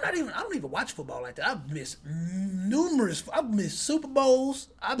don't even watch football like that. I've missed Super Bowls.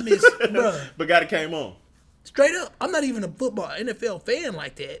 I've missed, bruh. But got it came on. Straight up, I'm not even a NFL fan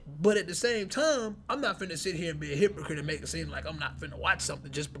like that. But at the same time, I'm not finna sit here and be a hypocrite and make it seem like I'm not finna watch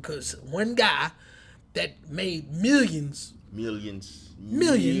something just because one guy that made millions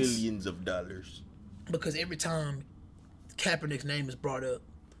of dollars. Because every time Kaepernick's name is brought up,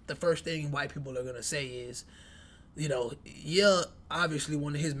 the first thing white people are gonna say is, you know, yeah, obviously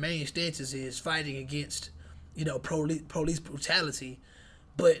one of his main stances is fighting against, you know, police brutality,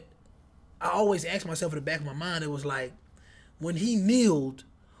 but I always ask myself in the back of my mind, it was like, when he kneeled,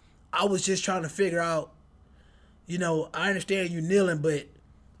 I was just trying to figure out, you know, I understand you kneeling, but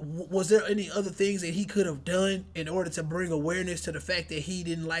was there any other things that he could have done in order to bring awareness to the fact that he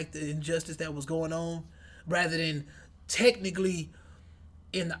didn't like the injustice that was going on, rather than technically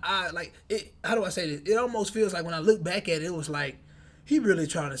in the eye, like, it, how do I say this? It almost feels like when I look back at it, it was like, he really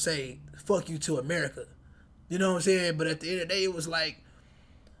trying to say, fuck you to America. You know what I'm saying? But at the end of the day, it was like,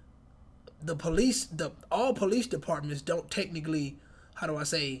 all police departments don't technically, how do I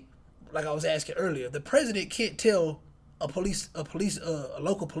say, like I was asking earlier, the president can't tell a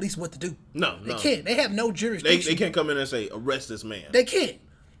local police what to do. No, they can't. They have no jurisdiction. They can't come in and say, arrest this man. They can't.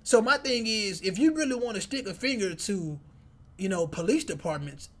 So my thing is, if you really want to stick a finger to, you know, police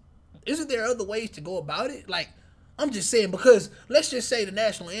departments, isn't there other ways to go about it? Like, I'm just saying, because let's just say the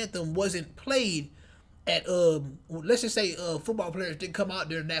national anthem wasn't played at let's just say football players didn't come out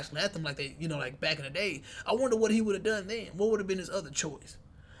during the national anthem like they, you know, like back in the day. I wonder what he would have done then. What would have been his other choice?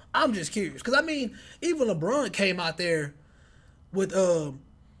 I'm just curious, because I mean, even LeBron came out there with the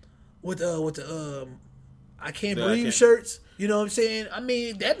I can't breathe shirts. You know what I'm saying? I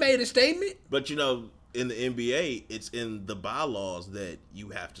mean, that made a statement. But you know, in the NBA, it's in the bylaws that you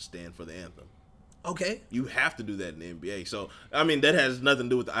have to stand for the anthem. Okay. You have to do that in the NBA. So, I mean, that has nothing to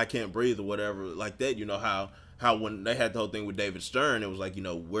do with the I can't breathe or whatever like that. You know, how when they had the whole thing with David Stern, it was like, you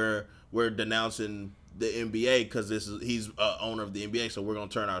know, we're denouncing the NBA because he's owner of the NBA, so we're going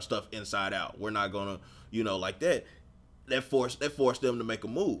to turn our stuff inside out. We're not going to, you know, like that. That forced them to make a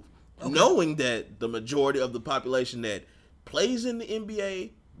move. Okay. Knowing that the majority of the population that plays in the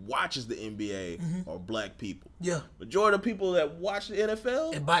NBA, watches the NBA, are black people. Yeah. Majority of people that watch the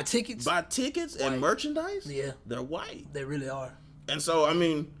NFL and buy tickets and merchandise, yeah, they're white. They really are. And so, I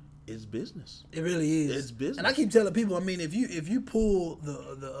mean, it's business. It really is. It's business. And I keep telling people, I mean, if you pull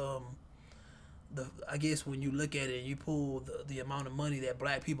the I guess when you look at it, you pull the amount of money that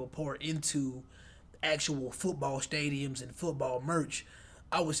black people pour into actual football stadiums and football merch,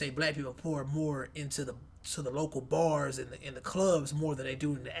 I would say black people pour more into the local bars and the clubs more than they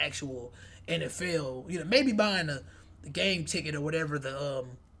do in the actual NFL. You know, maybe buying the game ticket or whatever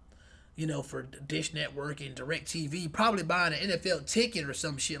for Dish Network and DirecTV, probably buying an NFL ticket or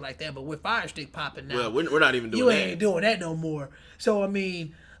some shit like that. But with Fire Stick popping now, Well, we're not even doing you that. ain't doing that no more. So I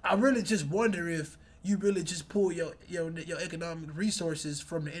mean, I really just wonder if you really just pull your economic resources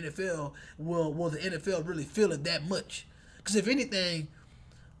from the NFL. Will the NFL really feel it that much? Because if anything,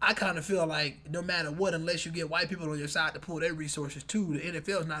 I kind of feel like no matter what, unless you get white people on your side to pull their resources too, the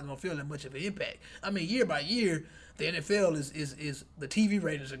NFL is not going to feel that much of an impact. I mean, year by year, the NFL is the TV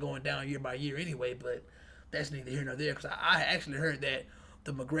ratings are going down year by year anyway, but that's neither here nor there. Because I actually heard that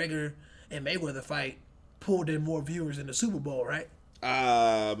the McGregor and Mayweather fight pulled in more viewers in the Super Bowl, right?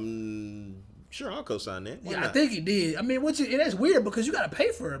 Sure, I'll co-sign that. Why Yeah, not? I think it did. I mean, and that's weird because you got to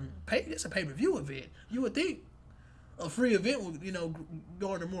pay for them. It's a pay-per-view event. You would think a free event would,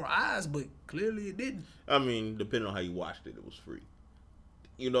 garner more eyes, but clearly it didn't. I mean, depending on how you watched it, it was free.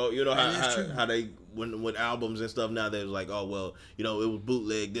 You know how they when albums and stuff now they're like, oh well, it was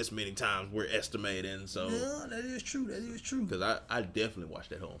bootleg this many times, we're estimating. So Yeah, that is true. because I definitely watched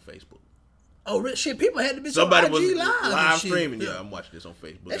that on Facebook. Oh shit! People had to be Somebody on was IG live and shit. streaming. Yeah, I'm watching this on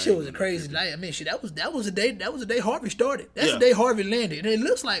Facebook. That shit was a crazy night. I mean, shit. That was the day. That was the day Harvey started. That's Yeah. the day Harvey landed, and it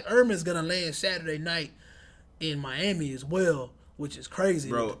looks like Irma's gonna land Saturday night in Miami as well, which is crazy.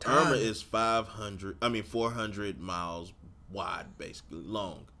 Bro, with the time. Irma is 400 miles wide, basically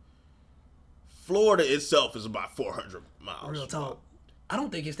long. Florida itself is about 400 miles. Real talk. I don't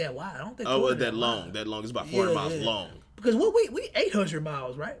think it's that wide. I don't think. Oh, well, Florida's that long. wide. That long. It's about 400 miles Yeah. long. Because we 800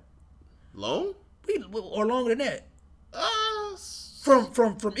 miles, right? Long? Or longer than that. Uh,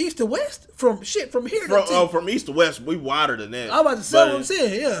 From east to west, from here from east to west, we wider than that. I'm about to say what I'm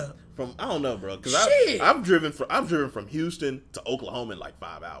saying. Yeah. I don't know, bro. Because Shit. I've driven from Houston to Oklahoma in like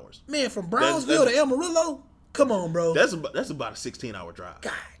 5 hours. Man, from Brownsville to Amarillo. Come on, bro. That's about a 16-hour drive.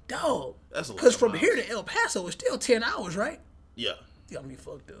 God, dog. That's a lot. Because of from miles. here to El Paso is still 10 hours, right? Yeah. You got me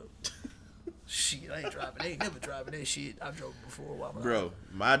fucked up. Shit, I ain't never driving that shit. I've drove before a while. Bro,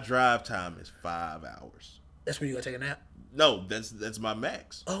 my drive time is 5 hours. That's when you gotta take a nap? No, that's my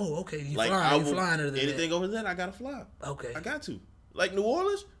max. Oh, okay. You Like flying under the anything over that, I gotta fly. Okay. I got to. Like New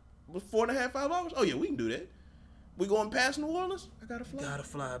Orleans, with 4.5, 5 hours. Oh yeah, we can do that. We going past New Orleans? I gotta fly. Gotta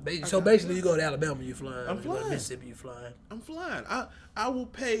fly. So basically, you go to Alabama, you flying. I'm You go to flying. Mississippi, you flying. I'm flying. I will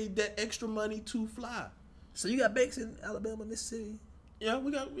pay that extra money to fly. So you got banks in Alabama, Mississippi? Yeah,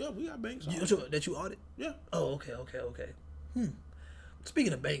 we got banks. That you audit? Yeah. Oh, okay.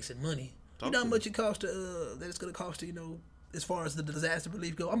 Speaking of banks and money, you know how much it costs that it's gonna cost to, as far as the disaster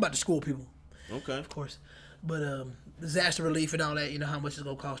relief go? I'm about to school people, Okay. of course, but disaster relief and all that. You know how much it's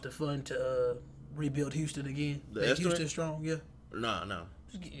gonna cost to fund to rebuild Houston again? The Make estimate? Houston strong, yeah. No.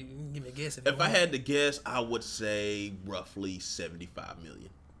 Just give me a guess. If I had to guess, I would say roughly $75 million.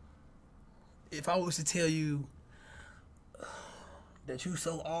 If I was to tell you that you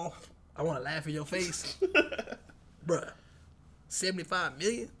so off, I want to laugh in your face, bruh. 75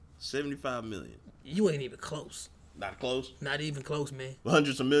 million? 75 million. You ain't even close. Not close. Not even close, man.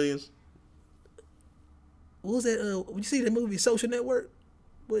 Hundreds of millions. What was that? You see the movie Social Network?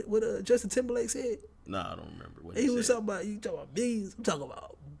 What Justin Timberlake said? Nah, I don't remember what He was said. talking about. You talking about millions? I'm talking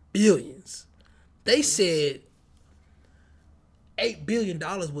about billions. They said $8 billion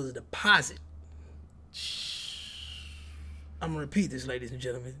was a deposit. I'm gonna repeat this, ladies and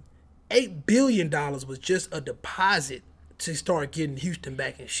gentlemen. $8 billion was just a deposit to start getting Houston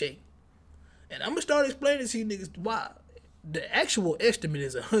back in shape. And I'm gonna start explaining to you niggas why. The actual estimate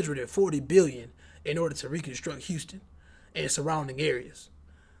is $140 billion in order to reconstruct Houston and surrounding areas.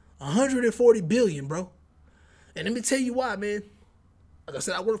 $140 billion, bro. And let me tell you why, man. Like I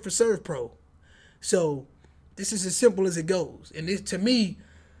said, I work for ServPro. So this is as simple as it goes. And this, to me,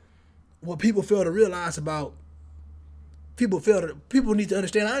 what people fail to realize about people need to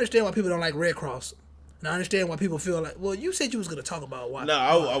understand. I understand why people don't like Red Cross. And I understand why people feel like, well, you said you was gonna talk about why. No,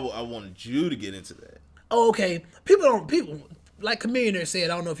 I wanted you to get into that. Oh, okay. People like Chamillionaire said.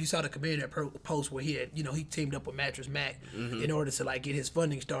 I don't know if you saw the Chamillionaire post where he had, he teamed up with Mattress Mac in order to like get his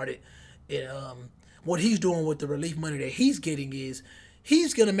funding started. And what he's doing with the relief money that he's getting is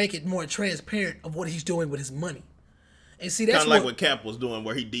he's gonna make it more transparent of what he's doing with his money. And see, that's Kind of like what Cap was doing,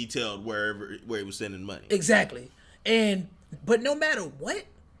 where he detailed where he was sending money. Exactly. But no matter what,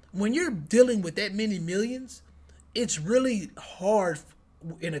 when you're dealing with that many millions, it's really hard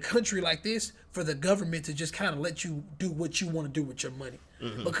in a country like this for the government to just kind of let you do what you want to do with your money.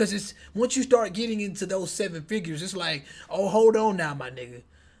 Mm-hmm. Because it's once you start getting into those 7 figures, it's like, oh, hold on now, my nigga.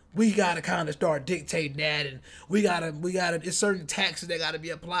 We gotta kind of start dictating that, and we gotta. It's certain taxes that gotta be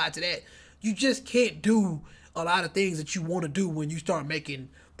applied to that. You just can't do a lot of things that you want to do when you start making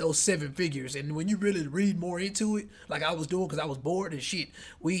those 7 figures. And when you really read more into it, like I was doing because I was bored and shit,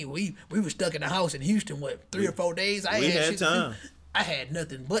 we were stuck in the house in Houston, 3 or 4 days. We had shit time. to do. I had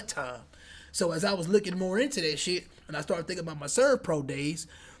nothing but time. So as I was looking more into that shit, and I started thinking about my Serve Pro days,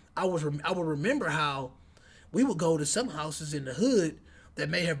 I would remember how we would go to some houses in the hood that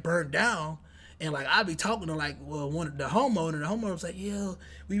may have burned down, and like I'd be talking to like one of the homeowner was like, yeah,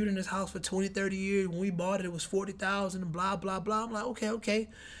 we were in this house for 20, 30 years. When we bought it, it was $40,000 and blah blah blah. I'm like, okay.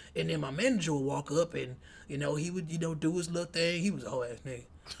 And then my manager would walk up and he would do his little thing. He was a whole ass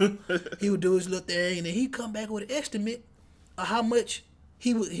nigga. He would do his little thing, and then he'd come back with an estimate of how much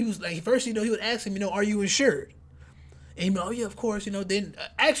he was like. First, he would ask him, are you insured? And he'd be like, oh yeah, of course. Then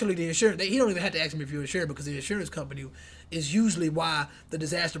actually the insurance, he don't even have to ask him if you're insured, because the insurance company is usually why the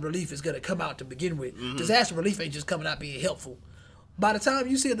disaster relief is gonna come out to begin with. Mm-hmm. Disaster relief ain't just coming out being helpful. By the time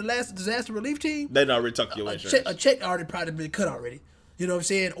you see the last disaster relief team, they already took your insurance. A check already probably been cut already. You know what I'm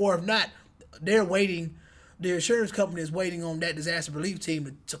saying? Or if not, they're waiting. The insurance company is waiting on that disaster relief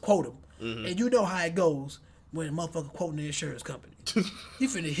team to quote them. Mm-hmm. And you know how it goes when a motherfucker quoting the insurance company. You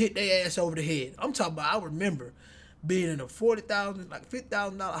finna hit their ass over the head. I'm talking about, I remember being in a $40,000, like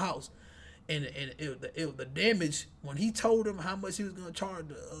 $50,000 house, and the damage, when he told them how much he was gonna charge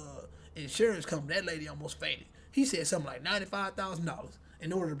the insurance company, that lady almost fainted. He said something like $95,000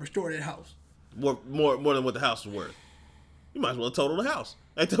 in order to restore that house. More than what the house is worth. You might as well total the house.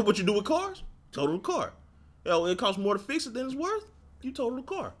 Ain't that what you do with cars? Total the car. It costs more to fix it than it's worth. You total the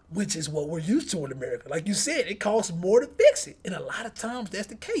car. Which is what we're used to in America. Like you said, it costs more to fix it. And a lot of times that's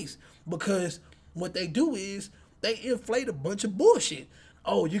the case. Because what they do is they inflate a bunch of bullshit.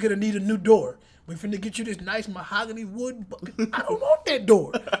 Oh, you're going to need a new door. We finna get you this nice mahogany wood. I don't want that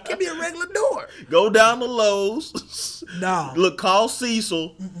door. Give me a regular door. Go down to Lowe's. Nah. Look, call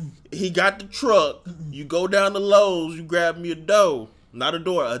Cecil. Mm-mm. He got the truck. Mm-mm. You go down to Lowe's. You grab me a dough. Not a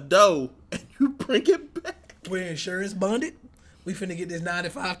door, a dough. And you bring it back. We're insurance bonded. We finna get this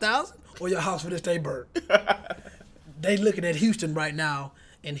 $95,000 or your house finna stay burnt. They looking at Houston right now,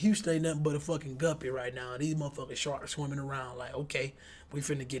 and Houston ain't nothing but a fucking guppy right now. And these motherfucking sharks swimming around like, okay, we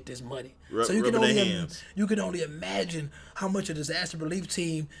finna get this money. So you can only imagine how much a disaster relief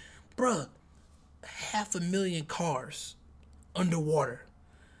team, bruh, 500,000 cars underwater.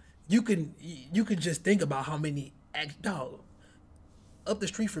 You can just think about how many, dog, up the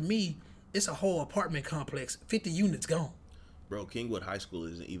street from me, it's a whole apartment complex, 50 units gone. Bro, Kingwood High School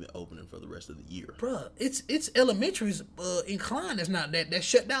isn't even opening for the rest of the year. Bruh, it's elementaries in Klein that's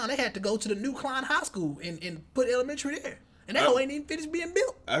shut down. They had to go to the new Klein High School and put elementary there. And that whole ain't even finished being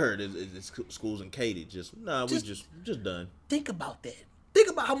built. I heard it's schools in Katy. We just done. Think about that. Think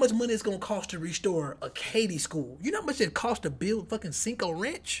about how much money it's going to cost to restore a Katy school. You know how much it costs to build fucking Cinco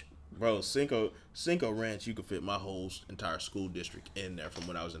Ranch? Bro, Cinco Ranch, you could fit my whole entire school district in there from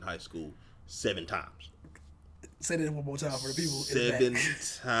when I was in high school 7 times. Say that one more time for the people. 7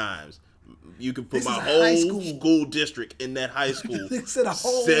 times. You can put my whole school district in that high school. Said a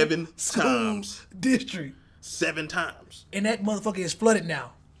whole 7 times. District. 7 times. And that motherfucker is flooded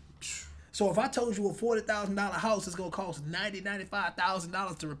now. So if I told you a $40,000 house is gonna cost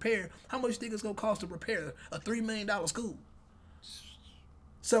 $95,000 to repair, how much do you think it's gonna cost to repair a $3 million school?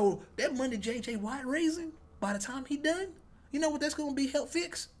 So that money J.J. Watt raising, by the time he done, you know what that's gonna be help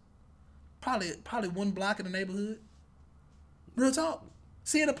fix? Probably one block in the neighborhood. Real talk.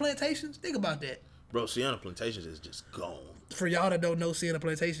 Sienna Plantations, think about that. Bro, Sienna Plantations is just gone. For y'all that don't know Sienna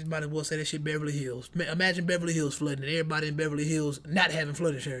Plantations, might as well say that shit Beverly Hills. Imagine Beverly Hills flooding and everybody in Beverly Hills not having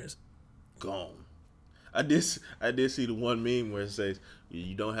flood insurance. Gone. I did see the one meme where it says,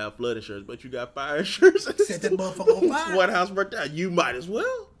 you don't have flood insurance, but you got fire insurance. Set that motherfucker on fire. One house burnt down. You might as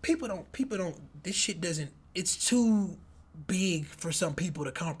well. People don't, this shit doesn't, it's too big for some people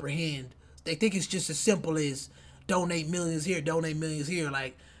to comprehend. They think it's just as simple as donate millions here, donate millions here.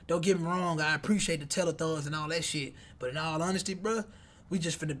 Like, don't get me wrong, I appreciate the telethons and all that shit, but in all honesty, bruh,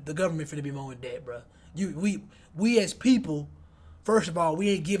 the government finna be more in debt, bruh. We as people, first of all, we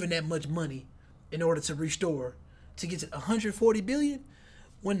ain't giving that much money in order to restore. To get to $140 billion,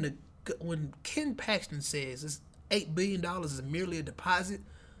 when Ken Paxton says it's $8 billion is merely a deposit,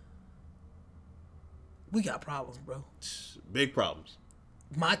 we got problems, bro. Big problems.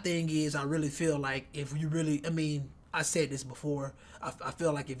 My thing is, I really feel like if you really, I said this before, I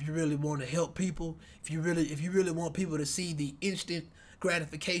feel like if you really want to help people, if you really want people to see the instant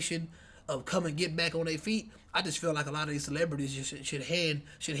gratification of come and get back on their feet, I just feel like a lot of these celebrities should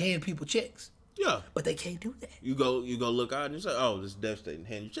hand people checks. Yeah, but they can't do that. You go look out and you say, "Oh, this is devastating."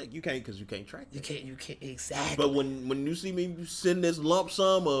 Hand you check. You can't because you can't track it. You can't exactly. But when you see me send this lump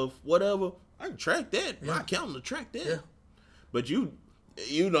sum of whatever, I can track that. My accountant will track that. Yeah. But you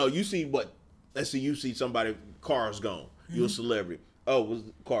see what? Let's see, you see somebody, car's gone. You're a celebrity. Oh, was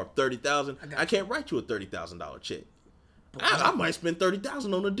the car $30,000? I can't write you a $30,000 check. I might spend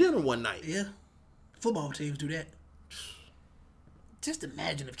 $30,000 on a dinner one night. Yeah. Football teams do that. Just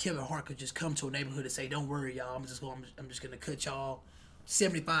imagine if Kevin Hart could just come to a neighborhood and say, "Don't worry, y'all. I'm just gonna cut y'all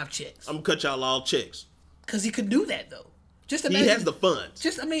 75 checks." I'm gonna cut y'all all checks. Cause he could do that though. Just imagine. He has the funds.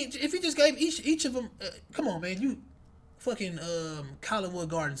 If he just gave each of them, come on, man, you fucking Collinwood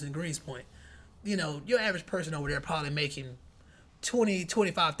Gardens in Greenspoint. You know, your average person over there probably making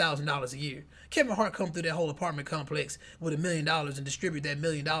 $25,000 a year. Kevin Hart come through that whole apartment complex with $1 million and distribute that $1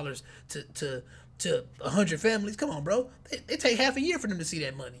 million to 100 families. Come on, bro. It take half a year for them to see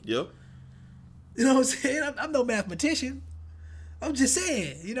that money. Yep. You know what I'm saying? I'm no mathematician. I'm just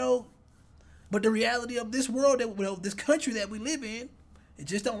saying, you know. But the reality of this world, this country that we live in, it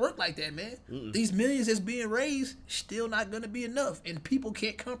just don't work like that, man. These millions that's being raised still not going to be enough, and people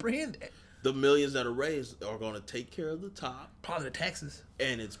can't comprehend that. The millions that are raised are going to take care of the top. Probably the taxes.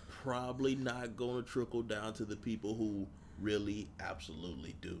 And it's probably not going to trickle down to the people who really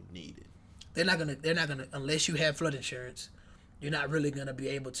absolutely do need it. They're not gonna unless you have flood insurance, you're not really gonna be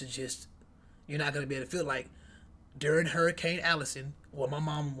able to you're not gonna be able to feel like during Hurricane Allison, my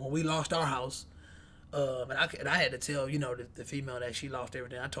mom, when we lost our house, and I had to tell, you know, the female that she lost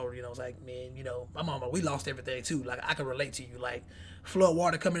everything. I told her, you know, I was like, man, you know, my mama, we lost everything too. Like, I can relate to you. Like, flood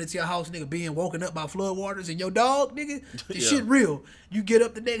water coming into your house, nigga, being woken up by flood waters, and your dog, nigga, this shit real. You get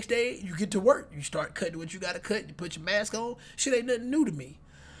up the next day, you get to work, you start cutting what you gotta cut, you put your mask on. Shit ain't nothing new to me.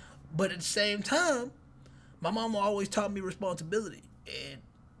 But at the same time, my mama always taught me responsibility, and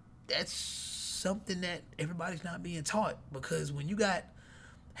that's something that everybody's not being taught, because when you got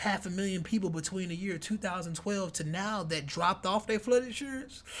 500,000 people between the year 2012 to now that dropped off their flood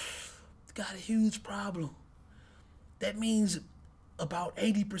insurance, it's got a huge problem. That means about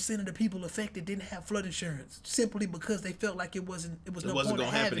 80% of the people affected didn't have flood insurance simply because they felt like it wasn't no point gonna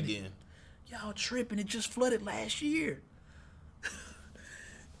happen having again. Y'all tripping? It just flooded last year.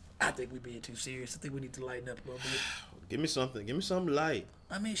 I think we're being too serious. I think we need to lighten up a little bit. Give me something light.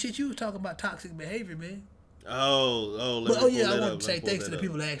 I mean, shit, you were talking about toxic behavior, man. I want to say thanks to the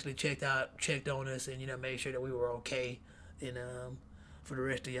people that actually checked on us, and, you know, made sure that we were okay, and for the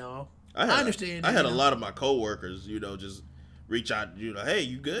rest of y'all. I understand. I had a lot of my coworkers, you know, just reach out, you know, hey,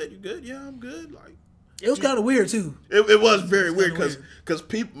 you good? You good? Yeah, I'm good. Like, it was kind of weird too. It was very weird because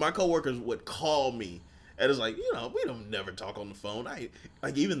people, my coworkers would call me. And it's like, you know, we don't never talk on the phone. Like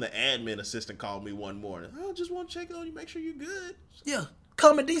even the admin assistant called me one morning. I just want to check on you, make sure you're good. Yeah,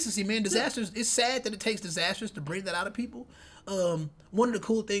 common decency, man. Disasters. It's sad that it takes disasters to bring that out of people. One of the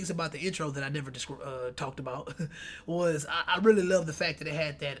cool things about the intro that I never talked about was I really love the fact that it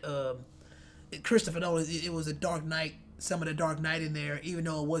had that Christopher Nolan. It was a Dark Knight, some of the Dark Knight in there, even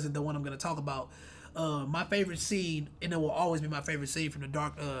though it wasn't the one I'm going to talk about. My favorite scene, and it will always be my favorite scene from the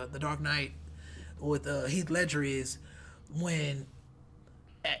Dark Knight with Heath Ledger, is when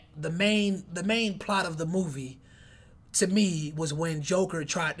the main plot of the movie to me was when Joker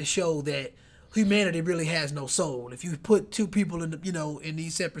tried to show that humanity really has no soul. If you put two people in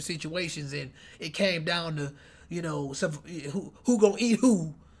these separate situations, and it came down to, you know, who gonna eat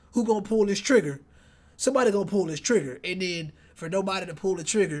who gonna pull this trigger, somebody gonna pull this trigger, and then for nobody to pull the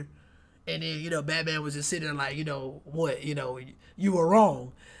trigger, and then, you know, Batman was just sitting there like, you know, what, you know, you were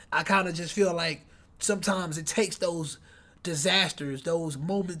wrong. I kind of just feel like sometimes it takes those disasters, those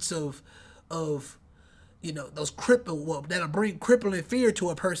moments of you know, those that'll bring crippling fear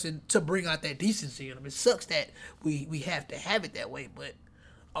to a person to bring out that decency in them. It sucks that we have to have it that way, but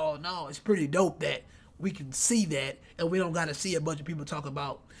oh no, it's pretty dope that we can see that, and we don't got to see a bunch of people talk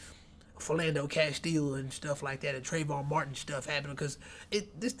about Philando Castile and stuff like that, and Trayvon Martin stuff happening, because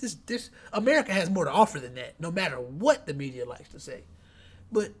this America has more to offer than that, no matter what the media likes to say.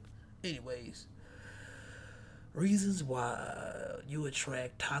 But anyways, reasons why you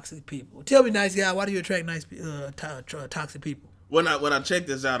attract toxic people. Tell me, nice guy, why do you attract toxic people? When I check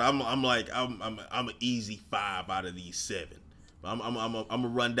this out, I'm an easy 5 out of these 7. I'm gonna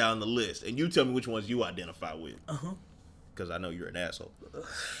run down the list, and you tell me which ones you identify with. Because I know you're an asshole.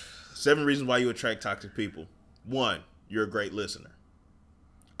 7 reasons why you attract toxic people. 1, you're a great listener.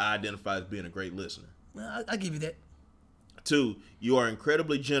 I identify as being a great listener. I give you that. 2, you are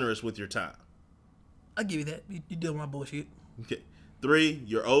incredibly generous with your time. I give you that. You deal with my bullshit. Okay. 3,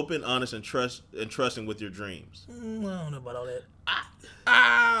 you're open, honest, and trusting with your dreams. I don't know about all that.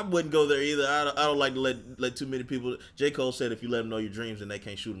 I wouldn't go there either. I don't like to let too many people. J. Cole said if you let them know your dreams, then they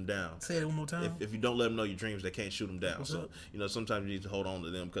can't shoot them down. Say it one more time. If you don't let them know your dreams, they can't shoot them down. What's So, up? sometimes you need to hold on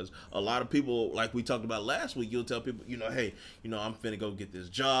to them because a lot of people, like we talked about last week, you'll tell people, hey, I'm finna go get this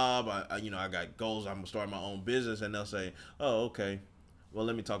job. I got goals. I'm gonna start my own business, and they'll say, oh, okay. Well,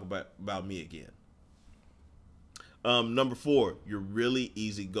 let me talk about me again. Number 4, you're really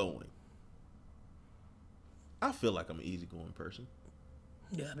easygoing. I feel like I'm an easygoing person.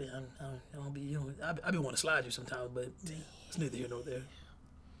 Yeah, I mean, I don't be, I be want to slide you sometimes, but it's neither here nor there.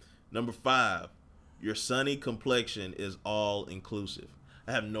 Number 5, your sunny complexion is all inclusive.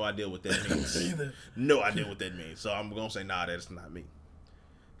 I have no idea what that means. Either. No idea what that means. So I'm gonna say, nah, that's not me.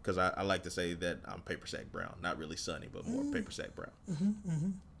 Because I like to say that I'm paper sack brown, not really sunny, but more paper sack brown.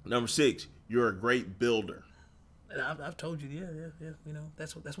 Number 6, you're a great builder. And I've told you, yeah.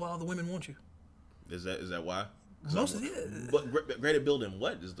 That's why all the women want you. Is that why? Most of But great at building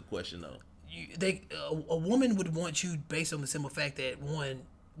what is the question though? A woman would want you based on the simple fact that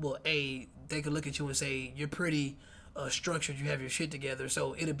they could look at you and say you're pretty structured, you have your shit together,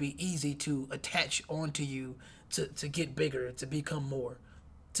 so it'll be easy to attach onto you to get bigger, to become more,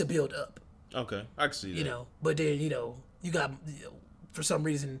 to build up. Okay, I can see that. But then you got for some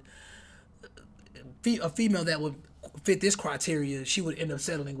reason a female that would fit this criteria, she would end up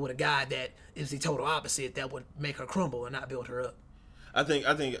settling with a guy that is the total opposite, that would make her crumble and not build her up. I think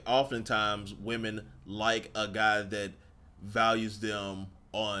oftentimes women like a guy that values them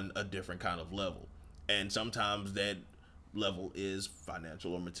on a different kind of level, and sometimes that level is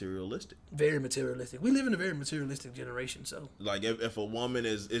financial or materialistic. Very materialistic. We live in a very materialistic generation, so like if a woman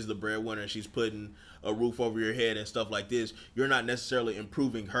is the breadwinner and she's putting a roof over your head and stuff like this, you're not necessarily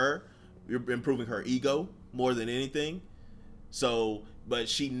improving her. You're improving her ego more than anything. So, but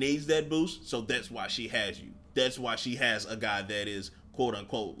she needs that boost, so that's why she has you. That's why she has a guy that is quote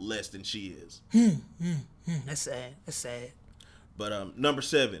unquote less than she is. That's sad. But number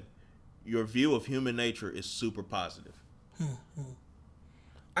 7, your view of human nature is super positive.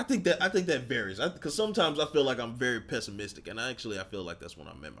 I think that varies. Because sometimes I feel like I'm very pessimistic, and I feel like that's when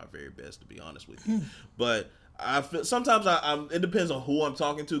I'm at my very best, to be honest with you. But I feel sometimes it depends on who I'm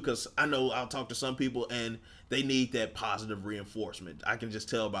talking to, because I know I'll talk to some people and they need that positive reinforcement. I can just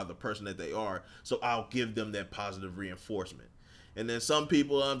tell by the person that they are, so I'll give them that positive reinforcement. And then some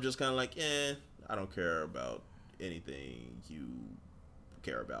people I'm just kind of like, I don't care about anything you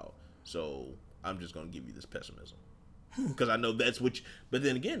care about, so I'm just gonna give you this pessimism. Because I know that's but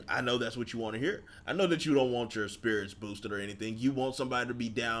then again, I know that's what you want to hear. I know that you don't want your spirits boosted or anything. You want somebody to be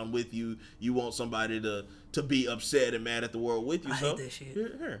down with you. You want somebody to be upset and mad at the world with you. I hate that shit.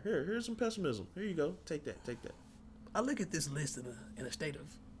 Here's some pessimism. Here you go. Take that. I look at this list in a state of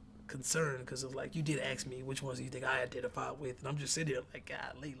concern, because of like, you did ask me which ones do you think I identify with, and I'm just sitting here like,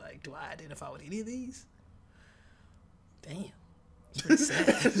 golly, like, do I identify with any of these? Damn.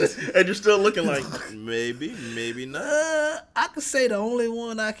 And you're still looking like maybe not. I could say the only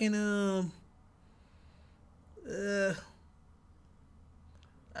one I can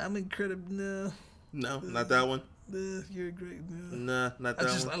I'm incredible. No, not that one. You're great. Nah, not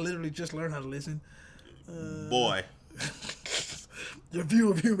that one. I literally just learned how to listen. Boy, your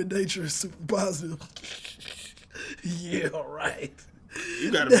view of human nature is super positive. Yeah, right.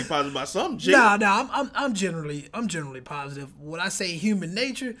 You gotta be positive about something, G. Nah, I'm generally positive. When I say human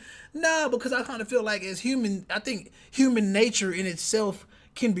nature, because I kind of feel like I think human nature in itself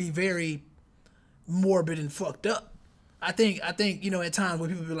can be very morbid and fucked up. I think at times when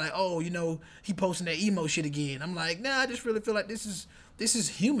people be like, oh, he posting that emo shit again. I'm like, I just really feel like this is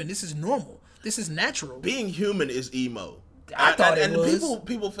human. This is normal. This is natural. Being human is emo. I thought it was. And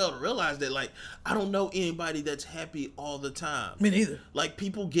people fail to realize that, like, I don't know anybody that's happy all the time. Me neither. Like,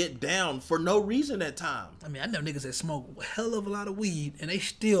 people get down for no reason at times. I mean, I know niggas that smoke a hell of a lot of weed and they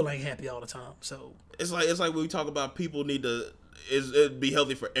still ain't happy all the time. So it's like when we talk about people need to. It'd be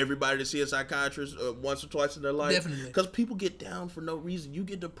healthy for everybody to see a psychiatrist once or twice in their life. Definitely. Because people get down for no reason. You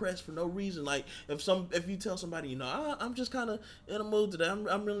get depressed for no reason. Like, if you tell somebody, I'm just kind of in a mood today.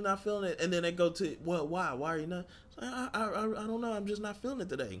 I'm really not feeling it. And then they go to, well, why? Why are you not? I don't know. I'm just not feeling it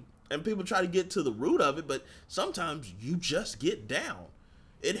today. And people try to get to the root of it, but sometimes you just get down.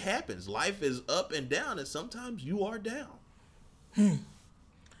 It happens. Life is up and down, and sometimes you are down.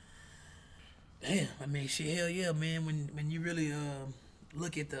 Damn, I mean, shit, hell yeah, man. When you really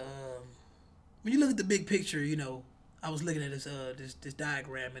look at the big picture, I was looking at this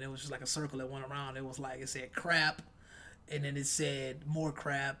diagram, and it was just like a circle that went around. It was like, it said crap, and then it said more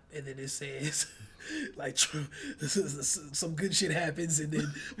crap, and then it says like some good shit happens, and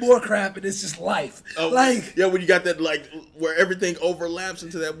then more crap, and it's just life. Oh, like yeah, when you got that like where everything overlaps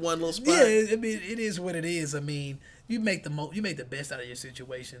into that one little spot. yeah, I mean it is what it is. I mean you make the best out of your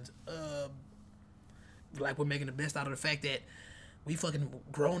situations. Like we're making the best out of the fact that we fucking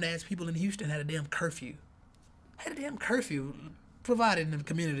grown ass people in Houston had a damn curfew. Provided in the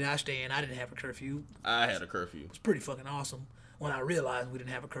community I stay in, I didn't have a curfew. I had a curfew. It was pretty fucking awesome. When I realized we didn't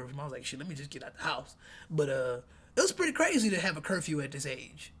have a curfew, I was like, shit, let me just get out the house. But it was pretty crazy to have a curfew at this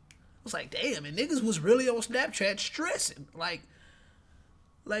age. It was like, damn, and niggas was really on Snapchat stressing. Like,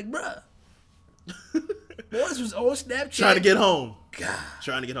 bruh. Boys was on Snapchat. Trying to get home. God.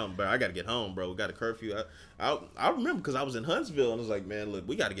 Trying to get home, bro. I got to get home, bro. We got a curfew. I remember because I was in Huntsville and I was like, man, look,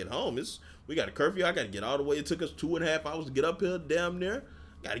 we got to get home. We got a curfew. I got to get all the way. It took us 2.5 hours to get up here, damn near.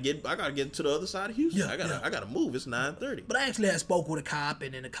 I gotta get to the other side of Houston. I gotta move. It's 9:30. But I actually had spoke with a cop,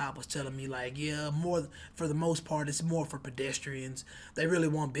 and then the cop was telling me like, yeah, more for the most part, it's more for pedestrians. They really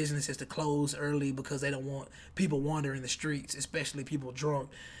want businesses to close early because they don't want people wandering the streets, especially people drunk,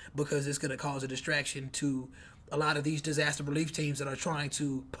 because it's gonna cause a distraction to a lot of these disaster relief teams that are trying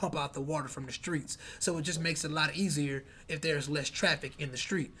to pump out the water from the streets. So it just makes it a lot easier if there's less traffic in the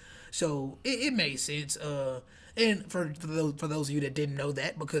street. So it made sense. And for those of you that didn't know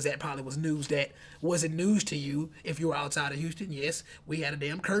that, because that probably was news that wasn't news to you if you were outside of Houston, yes, we had a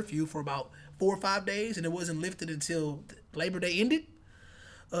damn curfew for about 4 or 5 days, and it wasn't lifted until Labor Day ended.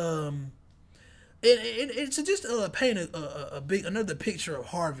 And to just paint another picture of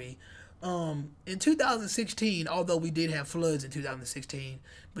Harvey, in 2016, although we did have floods in 2016,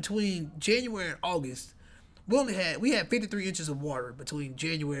 between January and August, we had 53 inches of water between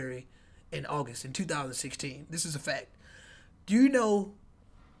January and August in 2016. This is a fact. Do you know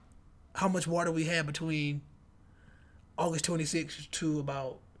how much water we had between August 26th to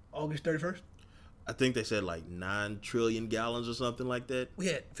about August 31st? I think they said like 9 trillion gallons or something like that. We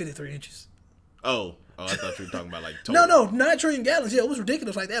had 53 inches. Oh, I thought you were talking about like total. No, 9 trillion gallons. Yeah, it was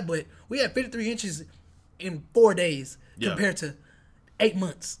ridiculous like that, but we had 53 inches in 4 days compared to 8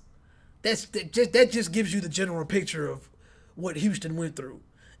 months. That just gives you the general picture of what Houston went through.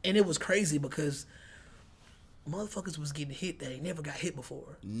 And it was crazy because motherfuckers was getting hit that they never got hit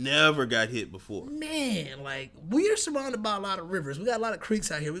before. Man, like, we are surrounded by a lot of rivers. We got a lot of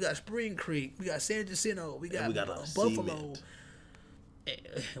creeks out here. We got Spring Creek. We got San Jacinto. We got Buffalo.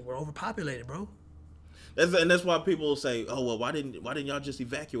 And we're overpopulated, bro. That's why people say, "Oh well, why didn't y'all just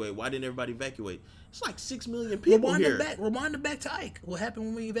evacuate? Why didn't everybody evacuate?" It's like 6 million people here. Rewind it back to Ike. What happened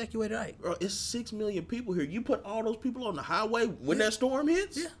when we evacuated Ike? Bro, it's 6 million people here. You put all those people on the highway when that storm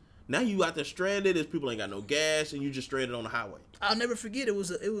hits. Yeah. Now you out there stranded. There's people ain't got no gas, and you just stranded on the highway. I'll never forget. It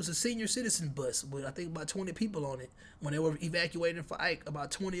was a senior citizen bus with I think about 20 people on it. When they were evacuating for Ike,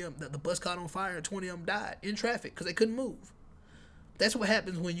 about 20 of them, the bus caught on fire and 20 of them died in traffic because they couldn't move. That's what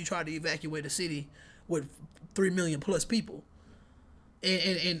happens when you try to evacuate a city with 3 million plus people.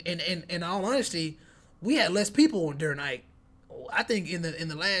 And in all honesty, we had less people during Ike. I think in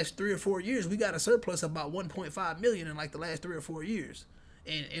the last 3 or 4 years, we got a surplus of about 1.5 million in like the last 3 or 4 years.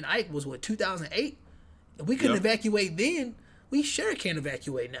 And Ike was what, 2008? If we couldn't evacuate then, we sure can't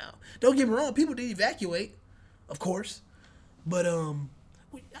evacuate now. Don't get me wrong, people did evacuate, of course. But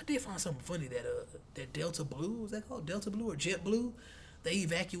I did find something funny that Delta Blue, was that called Delta Blue or JetBlue? They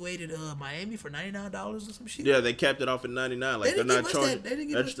evacuated Miami for $99 or some shit. Yeah, they capped it off at $99. Like they're not charging.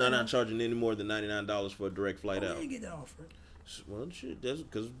 They're not charging any more than $99 for a direct flight out. They didn't get that offer. Well, shit, that's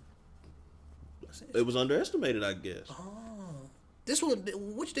because it was underestimated, I guess. Oh, this one.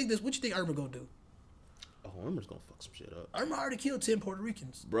 What you think Irma gonna do? Oh, Irma's gonna fuck some shit up. Irma already killed 10 Puerto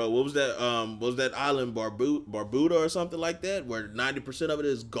Ricans. Bro, what was that? Was that island Barbuda or something like that, where 90% of it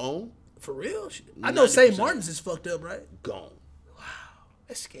is gone? For real? I know St. Martin's is fucked up, right? Gone.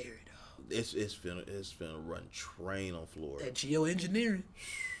 That's scary, dog. It's finna run train on Florida. That geoengineering.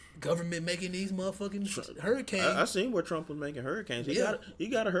 Government making these motherfucking hurricanes. I seen where Trump was making hurricanes. He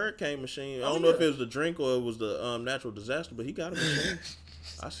got a hurricane machine. I don't know if it was the drink or it was the natural disaster, but he got a machine.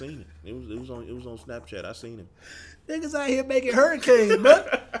 I seen it. It was on Snapchat. I seen him. Niggas out here making hurricanes, bro.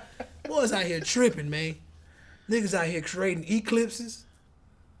 Boys out here tripping, man. Niggas out here creating eclipses,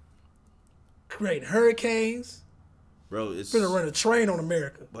 creating hurricanes. Bro, it's gonna run a train on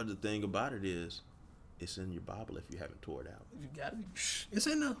America. But the thing about it is, it's in your Bible if you haven't tore it out. You got it. It's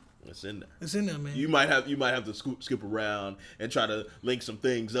in there. It's in there. It's in there, man. You might have to skip around and try to link some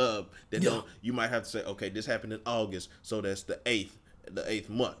things up. You might have to say, okay, this happened in August, so that's the 8th. the 8th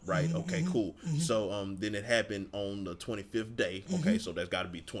month, right? Okay, cool. So then it happened on the 25th day. Okay, so that's got to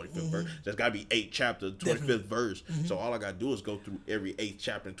be 25th verse. That's got to be 8th chapter, 25th verse. So all I got to do is go through every 8th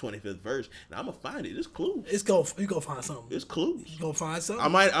chapter and 25th verse, and I'm gonna find it. It's clues. You gonna find something. It's clues. You gonna find something.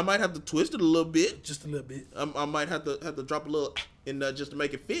 I might have to twist it a little bit. Just a little bit. I might have to drop a little in there just to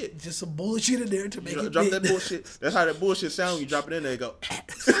make it fit. Just some bullshit in there to make it drop fit. that bullshit. That's how that bullshit sound when you drop it in there and go.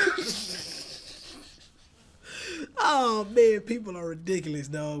 Oh man, people are ridiculous,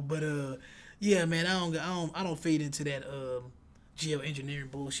 dog. But yeah, man, I don't fade into that geoengineering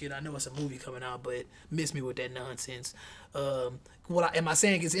bullshit. I know it's a movie coming out, but miss me with that nonsense. Am I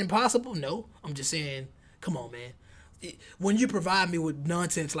saying it's impossible? No, I'm just saying, come on, man. When you provide me with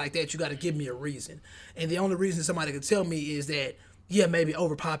nonsense like that, you got to give me a reason. And the only reason somebody could tell me is that, yeah, maybe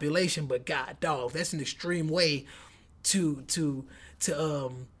overpopulation, but god dog, that's an extreme way to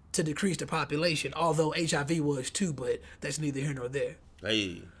decrease the population. Although HIV was too, but that's neither here nor there.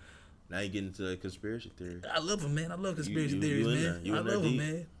 Hey, now you get into a conspiracy theory. I love them, man. I love conspiracy You theories, in man. there. I love them,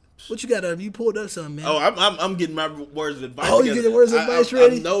 man. What you got up? You pulled up something, man. Oh, I'm getting my words of advice. Oh, you getting words of advice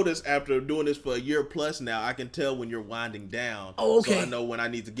ready? I've noticed after doing this for a year plus now, I can tell when you're winding down. Oh, okay. So I know when I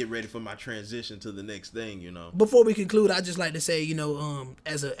need to get ready for my transition to the next thing, you know. Before we conclude, I'd just like to say, you know,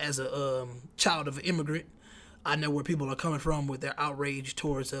 as a child of an immigrant, I know where people are coming from with their outrage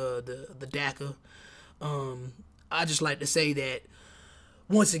towards the DACA. I just like to say that,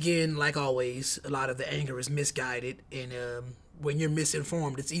 once again, like always, a lot of the anger is misguided, and when you're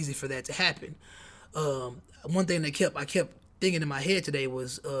misinformed, it's easy for that to happen. One thing that I kept thinking in my head today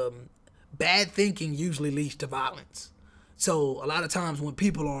was bad thinking usually leads to violence. So a lot of times when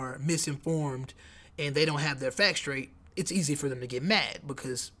people are misinformed and they don't have their facts straight, it's easy for them to get mad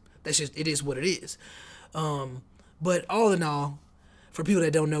because it is what it is. But all in all, for people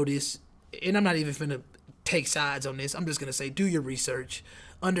that don't know this, and I'm not even finna take sides on this, I'm just gonna say do your research.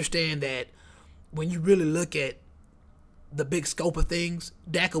 Understand that when you really look at the big scope of things,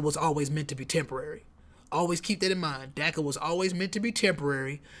 DACA was always meant to be temporary. Always keep that in mind. DACA was always meant to be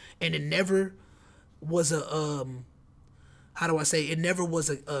temporary, and it never was a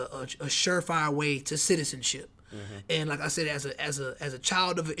surefire way to citizenship. Mm-hmm. And like I said, as a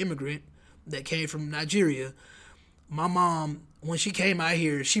child of an immigrant that came from Nigeria, my mom, when she came out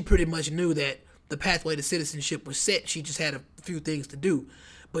here, she pretty much knew that the pathway to citizenship was set. She just had a few things to do,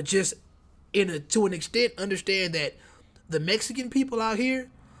 but just to an extent, understand that the Mexican people out here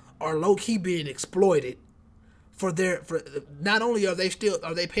are low key being exploited for not only are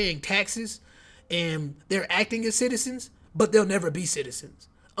they paying taxes and they're acting as citizens, but they'll never be citizens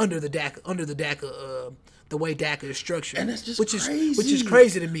under the DACA the way DACA is structured. And that's just crazy. Which is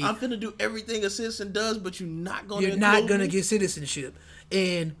crazy to me. I'm finna do everything a citizen does, but you're not gonna get citizenship.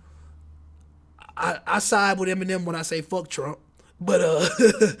 And I side with Eminem when I say fuck Trump. But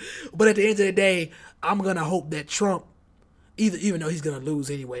but at the end of the day, I'm gonna hope that Trump, even though he's gonna lose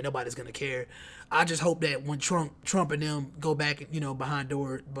anyway, nobody's gonna care. I just hope that when Trump and them go back, behind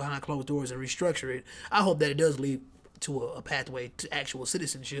closed doors and restructure it, I hope that it does lead to a pathway to actual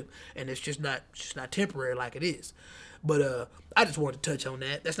citizenship, and it's just not temporary like it is. But I just wanted to touch on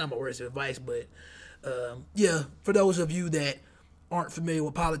that. That's not my words of advice, but yeah, for those of you that aren't familiar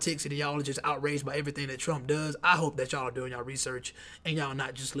with politics and y'all are just outraged by everything that Trump does, I hope that y'all are doing y'all research and y'all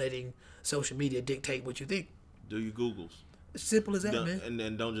not just letting social media dictate what you think. Do your Googles. It's simple as that, man.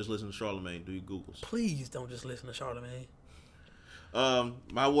 And don't just listen to Charlamagne. Do your Googles. Please don't just listen to Charlamagne.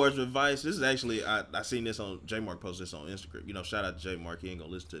 My words of advice, this is actually, I seen this on, J-Mark posted this on Instagram. Shout out to J-Mark. He ain't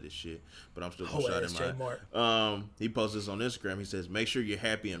gonna listen to this shit, but I'm still gonna shout him out. He posted this on Instagram. He says, make sure you're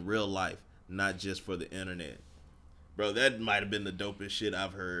happy in real life, not just for the internet. Bro, that might have been the dopest shit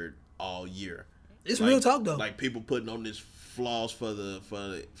I've heard all year. It's real talk though. Like people putting on this flaws for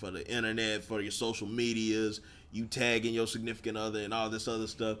the internet, for your social medias, you tagging your significant other and all this other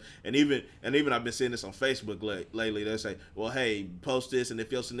stuff. And even I've been seeing this on Facebook lately. They say, well, hey, post this, and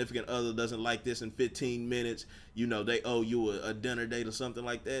if your significant other doesn't like this in 15 minutes, they owe you a dinner date or something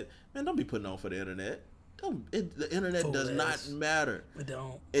like that. Man, don't be putting on for the internet. The internet does not matter. It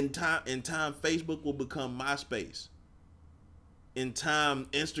don't. In time, Facebook will become MySpace. In time,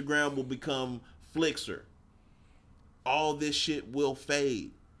 Instagram will become Flixer. All this shit will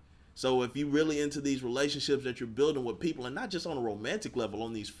fade. So if you really into these relationships that you're building with people, and not just on a romantic level,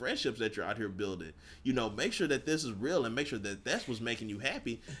 on these friendships that you're out here building, make sure that this is real and make sure that that's what's making you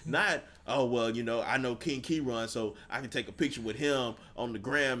happy. Not, oh, well, I know King Key Run, so I can take a picture with him on the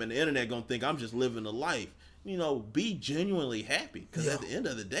gram and the internet gonna think I'm just living a life. Be genuinely happy, because at the end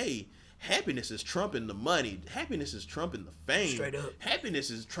of the day, happiness is trumping the money. Happiness is trumping the fame. Straight up. Happiness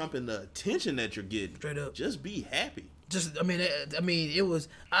is trumping the attention that you're getting. Straight up. Just be happy. just I mean it was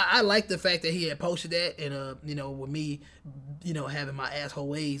I like the fact that he had posted that, and you know, with me, you know, having my asshole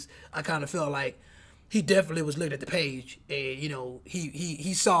ways, I kind of felt like he definitely was looking at the page, and you know,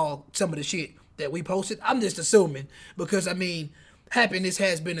 he saw some of the shit that we posted. I'm just assuming, because I mean, happiness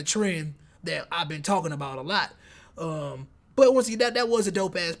has been a trend that I've been talking about a lot. But once again, that was a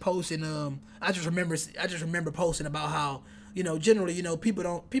dope ass post, and I just remember posting about how, you know, generally, you know, people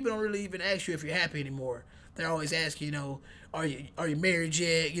don't really even ask you if you're happy anymore. They're always asking, you know, are you married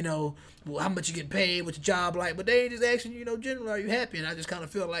yet? You know, well, how much you getting paid? What's your job like? But they ain't just asking, you know, generally, are you happy? And I just kind of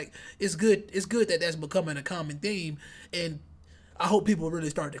feel like it's good that that's becoming a common theme, and I hope people really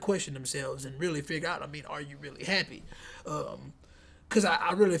start to question themselves and really figure out, I mean, are you really happy? Because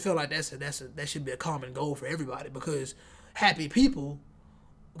I really feel like that should be a common goal for everybody, because happy people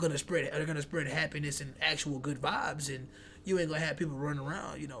are gonna spread happiness and actual good vibes, and you ain't gonna have people running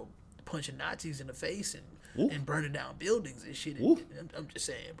around, you know, punching Nazis in the face and burning down buildings and shit. I'm just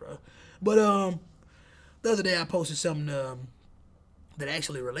saying, bro. But the other day I posted something that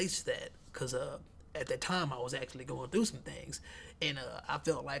actually relates to that, because at that time I was actually going through some things, and I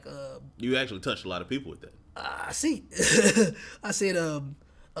felt like you actually touched a lot of people with that. I see. I said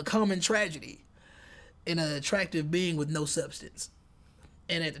a common tragedy in an attractive being with no substance.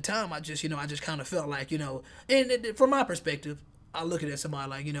 And at the time, I just kind of felt like, you know, and from my perspective, I look at somebody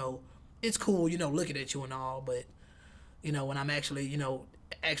like, you know, it's cool, you know, looking at you and all, but, you know, when I'm actually, you know,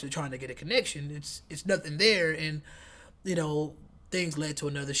 trying to get a connection, it's nothing there, and, you know, things led to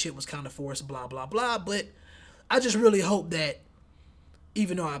another, shit was kind of forced, blah, blah, blah. But I just really hope that,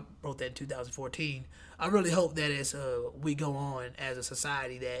 even though I wrote that in 2014, I really hope that as we go on as a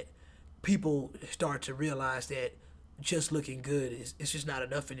society, that people start to realize that just looking good it's just not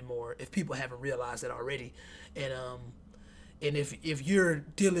enough anymore, if people haven't realized that already. And if you're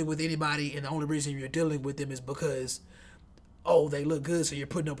dealing with anybody and the only reason you're dealing with them is because, oh, they look good, so you're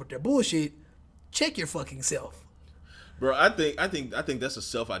putting up with their bullshit, check your fucking self. Bro, I think that's a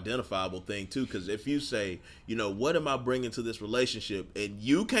self-identifiable thing too, because if you say, you know, what am I bringing to this relationship, and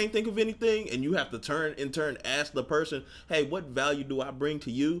you can't think of anything, and you have to in turn ask the person, hey, what value do I bring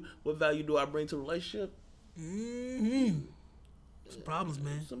to you? What value do I bring to the relationship? Mm-hmm. Some problems,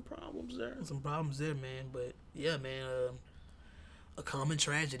 man. Some problems there, man. But yeah, man, a common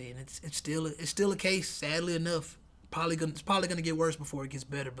tragedy, and it's still a case. Sadly enough, it's probably gonna get worse before it gets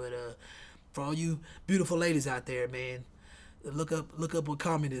better. But for all you beautiful ladies out there, man, look up what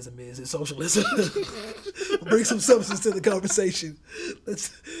communism is and socialism. Bring some substance to the conversation.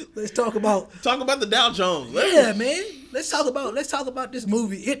 Let's talk about the Dow Jones. Yeah, man. Let's talk about this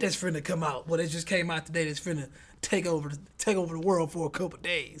movie that's finna come out. Well, it just came out today. That's finna take over the world for a couple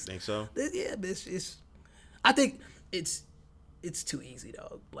days. Think so? Yeah, I think it's too easy,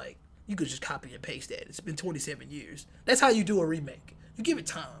 dog. Like, you could just copy and paste that. It's been 27 years. That's how you do a remake. You give it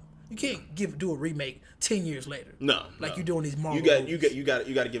time. You can't do a remake 10 years later. No, like you're doing these Marvel. You got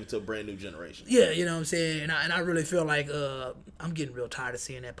to give it to a brand new generation. Yeah, you know what I'm saying. And I really feel like I'm getting real tired of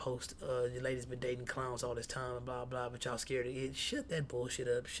seeing that post. The lady's been dating clowns all this time and blah blah, but y'all scared of it. Shut that bullshit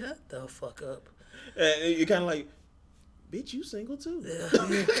up. Shut the fuck up. And you're kind of like, bitch, you single too? Yeah,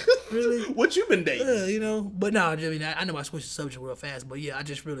 really? What you been dating? You know. But no, I mean, I know I switched the subject real fast, but yeah, I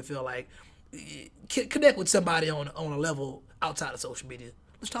just really feel like connect with somebody on a level outside of social media.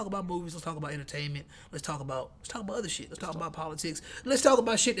 Let's talk about movies. Let's talk about entertainment. Let's talk about other shit. Let's talk about politics. Let's talk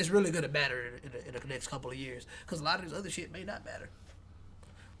about shit that's really gonna matter in the next couple of years. Because a lot of this other shit may not matter.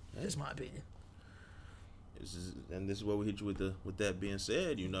 That's my opinion. This is where we hit you with that being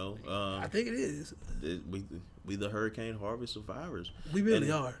said. You know, I think it is. We the Hurricane Harvey survivors. We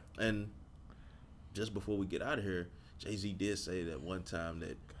really are. And just before we get out of here, Jay-Z did say that one time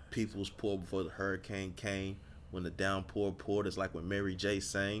that people was poor before the hurricane came. When the downpour poured, it's like when Mary J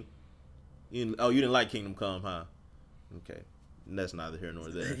sang. You didn't like Kingdom Come, huh? Okay. And that's neither here nor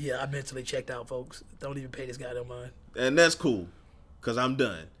there. Yeah, I mentally checked out, folks. Don't even pay this guy no mind. And that's cool, because I'm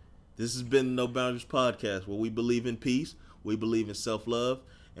done. This has been the No Boundaries Podcast, where we believe in peace, we believe in self-love,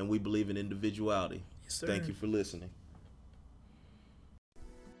 and we believe in individuality. Yes, sir. Thank you for listening.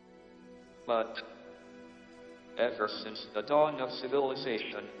 But ever since the dawn of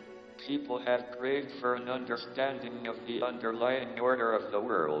civilization, people have craved for an understanding of the underlying order of the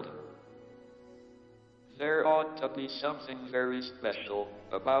world. There ought to be something very special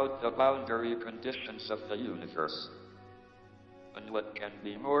about the boundary conditions of the universe. And what can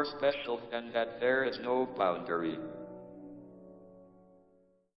be more special than that there is no boundary?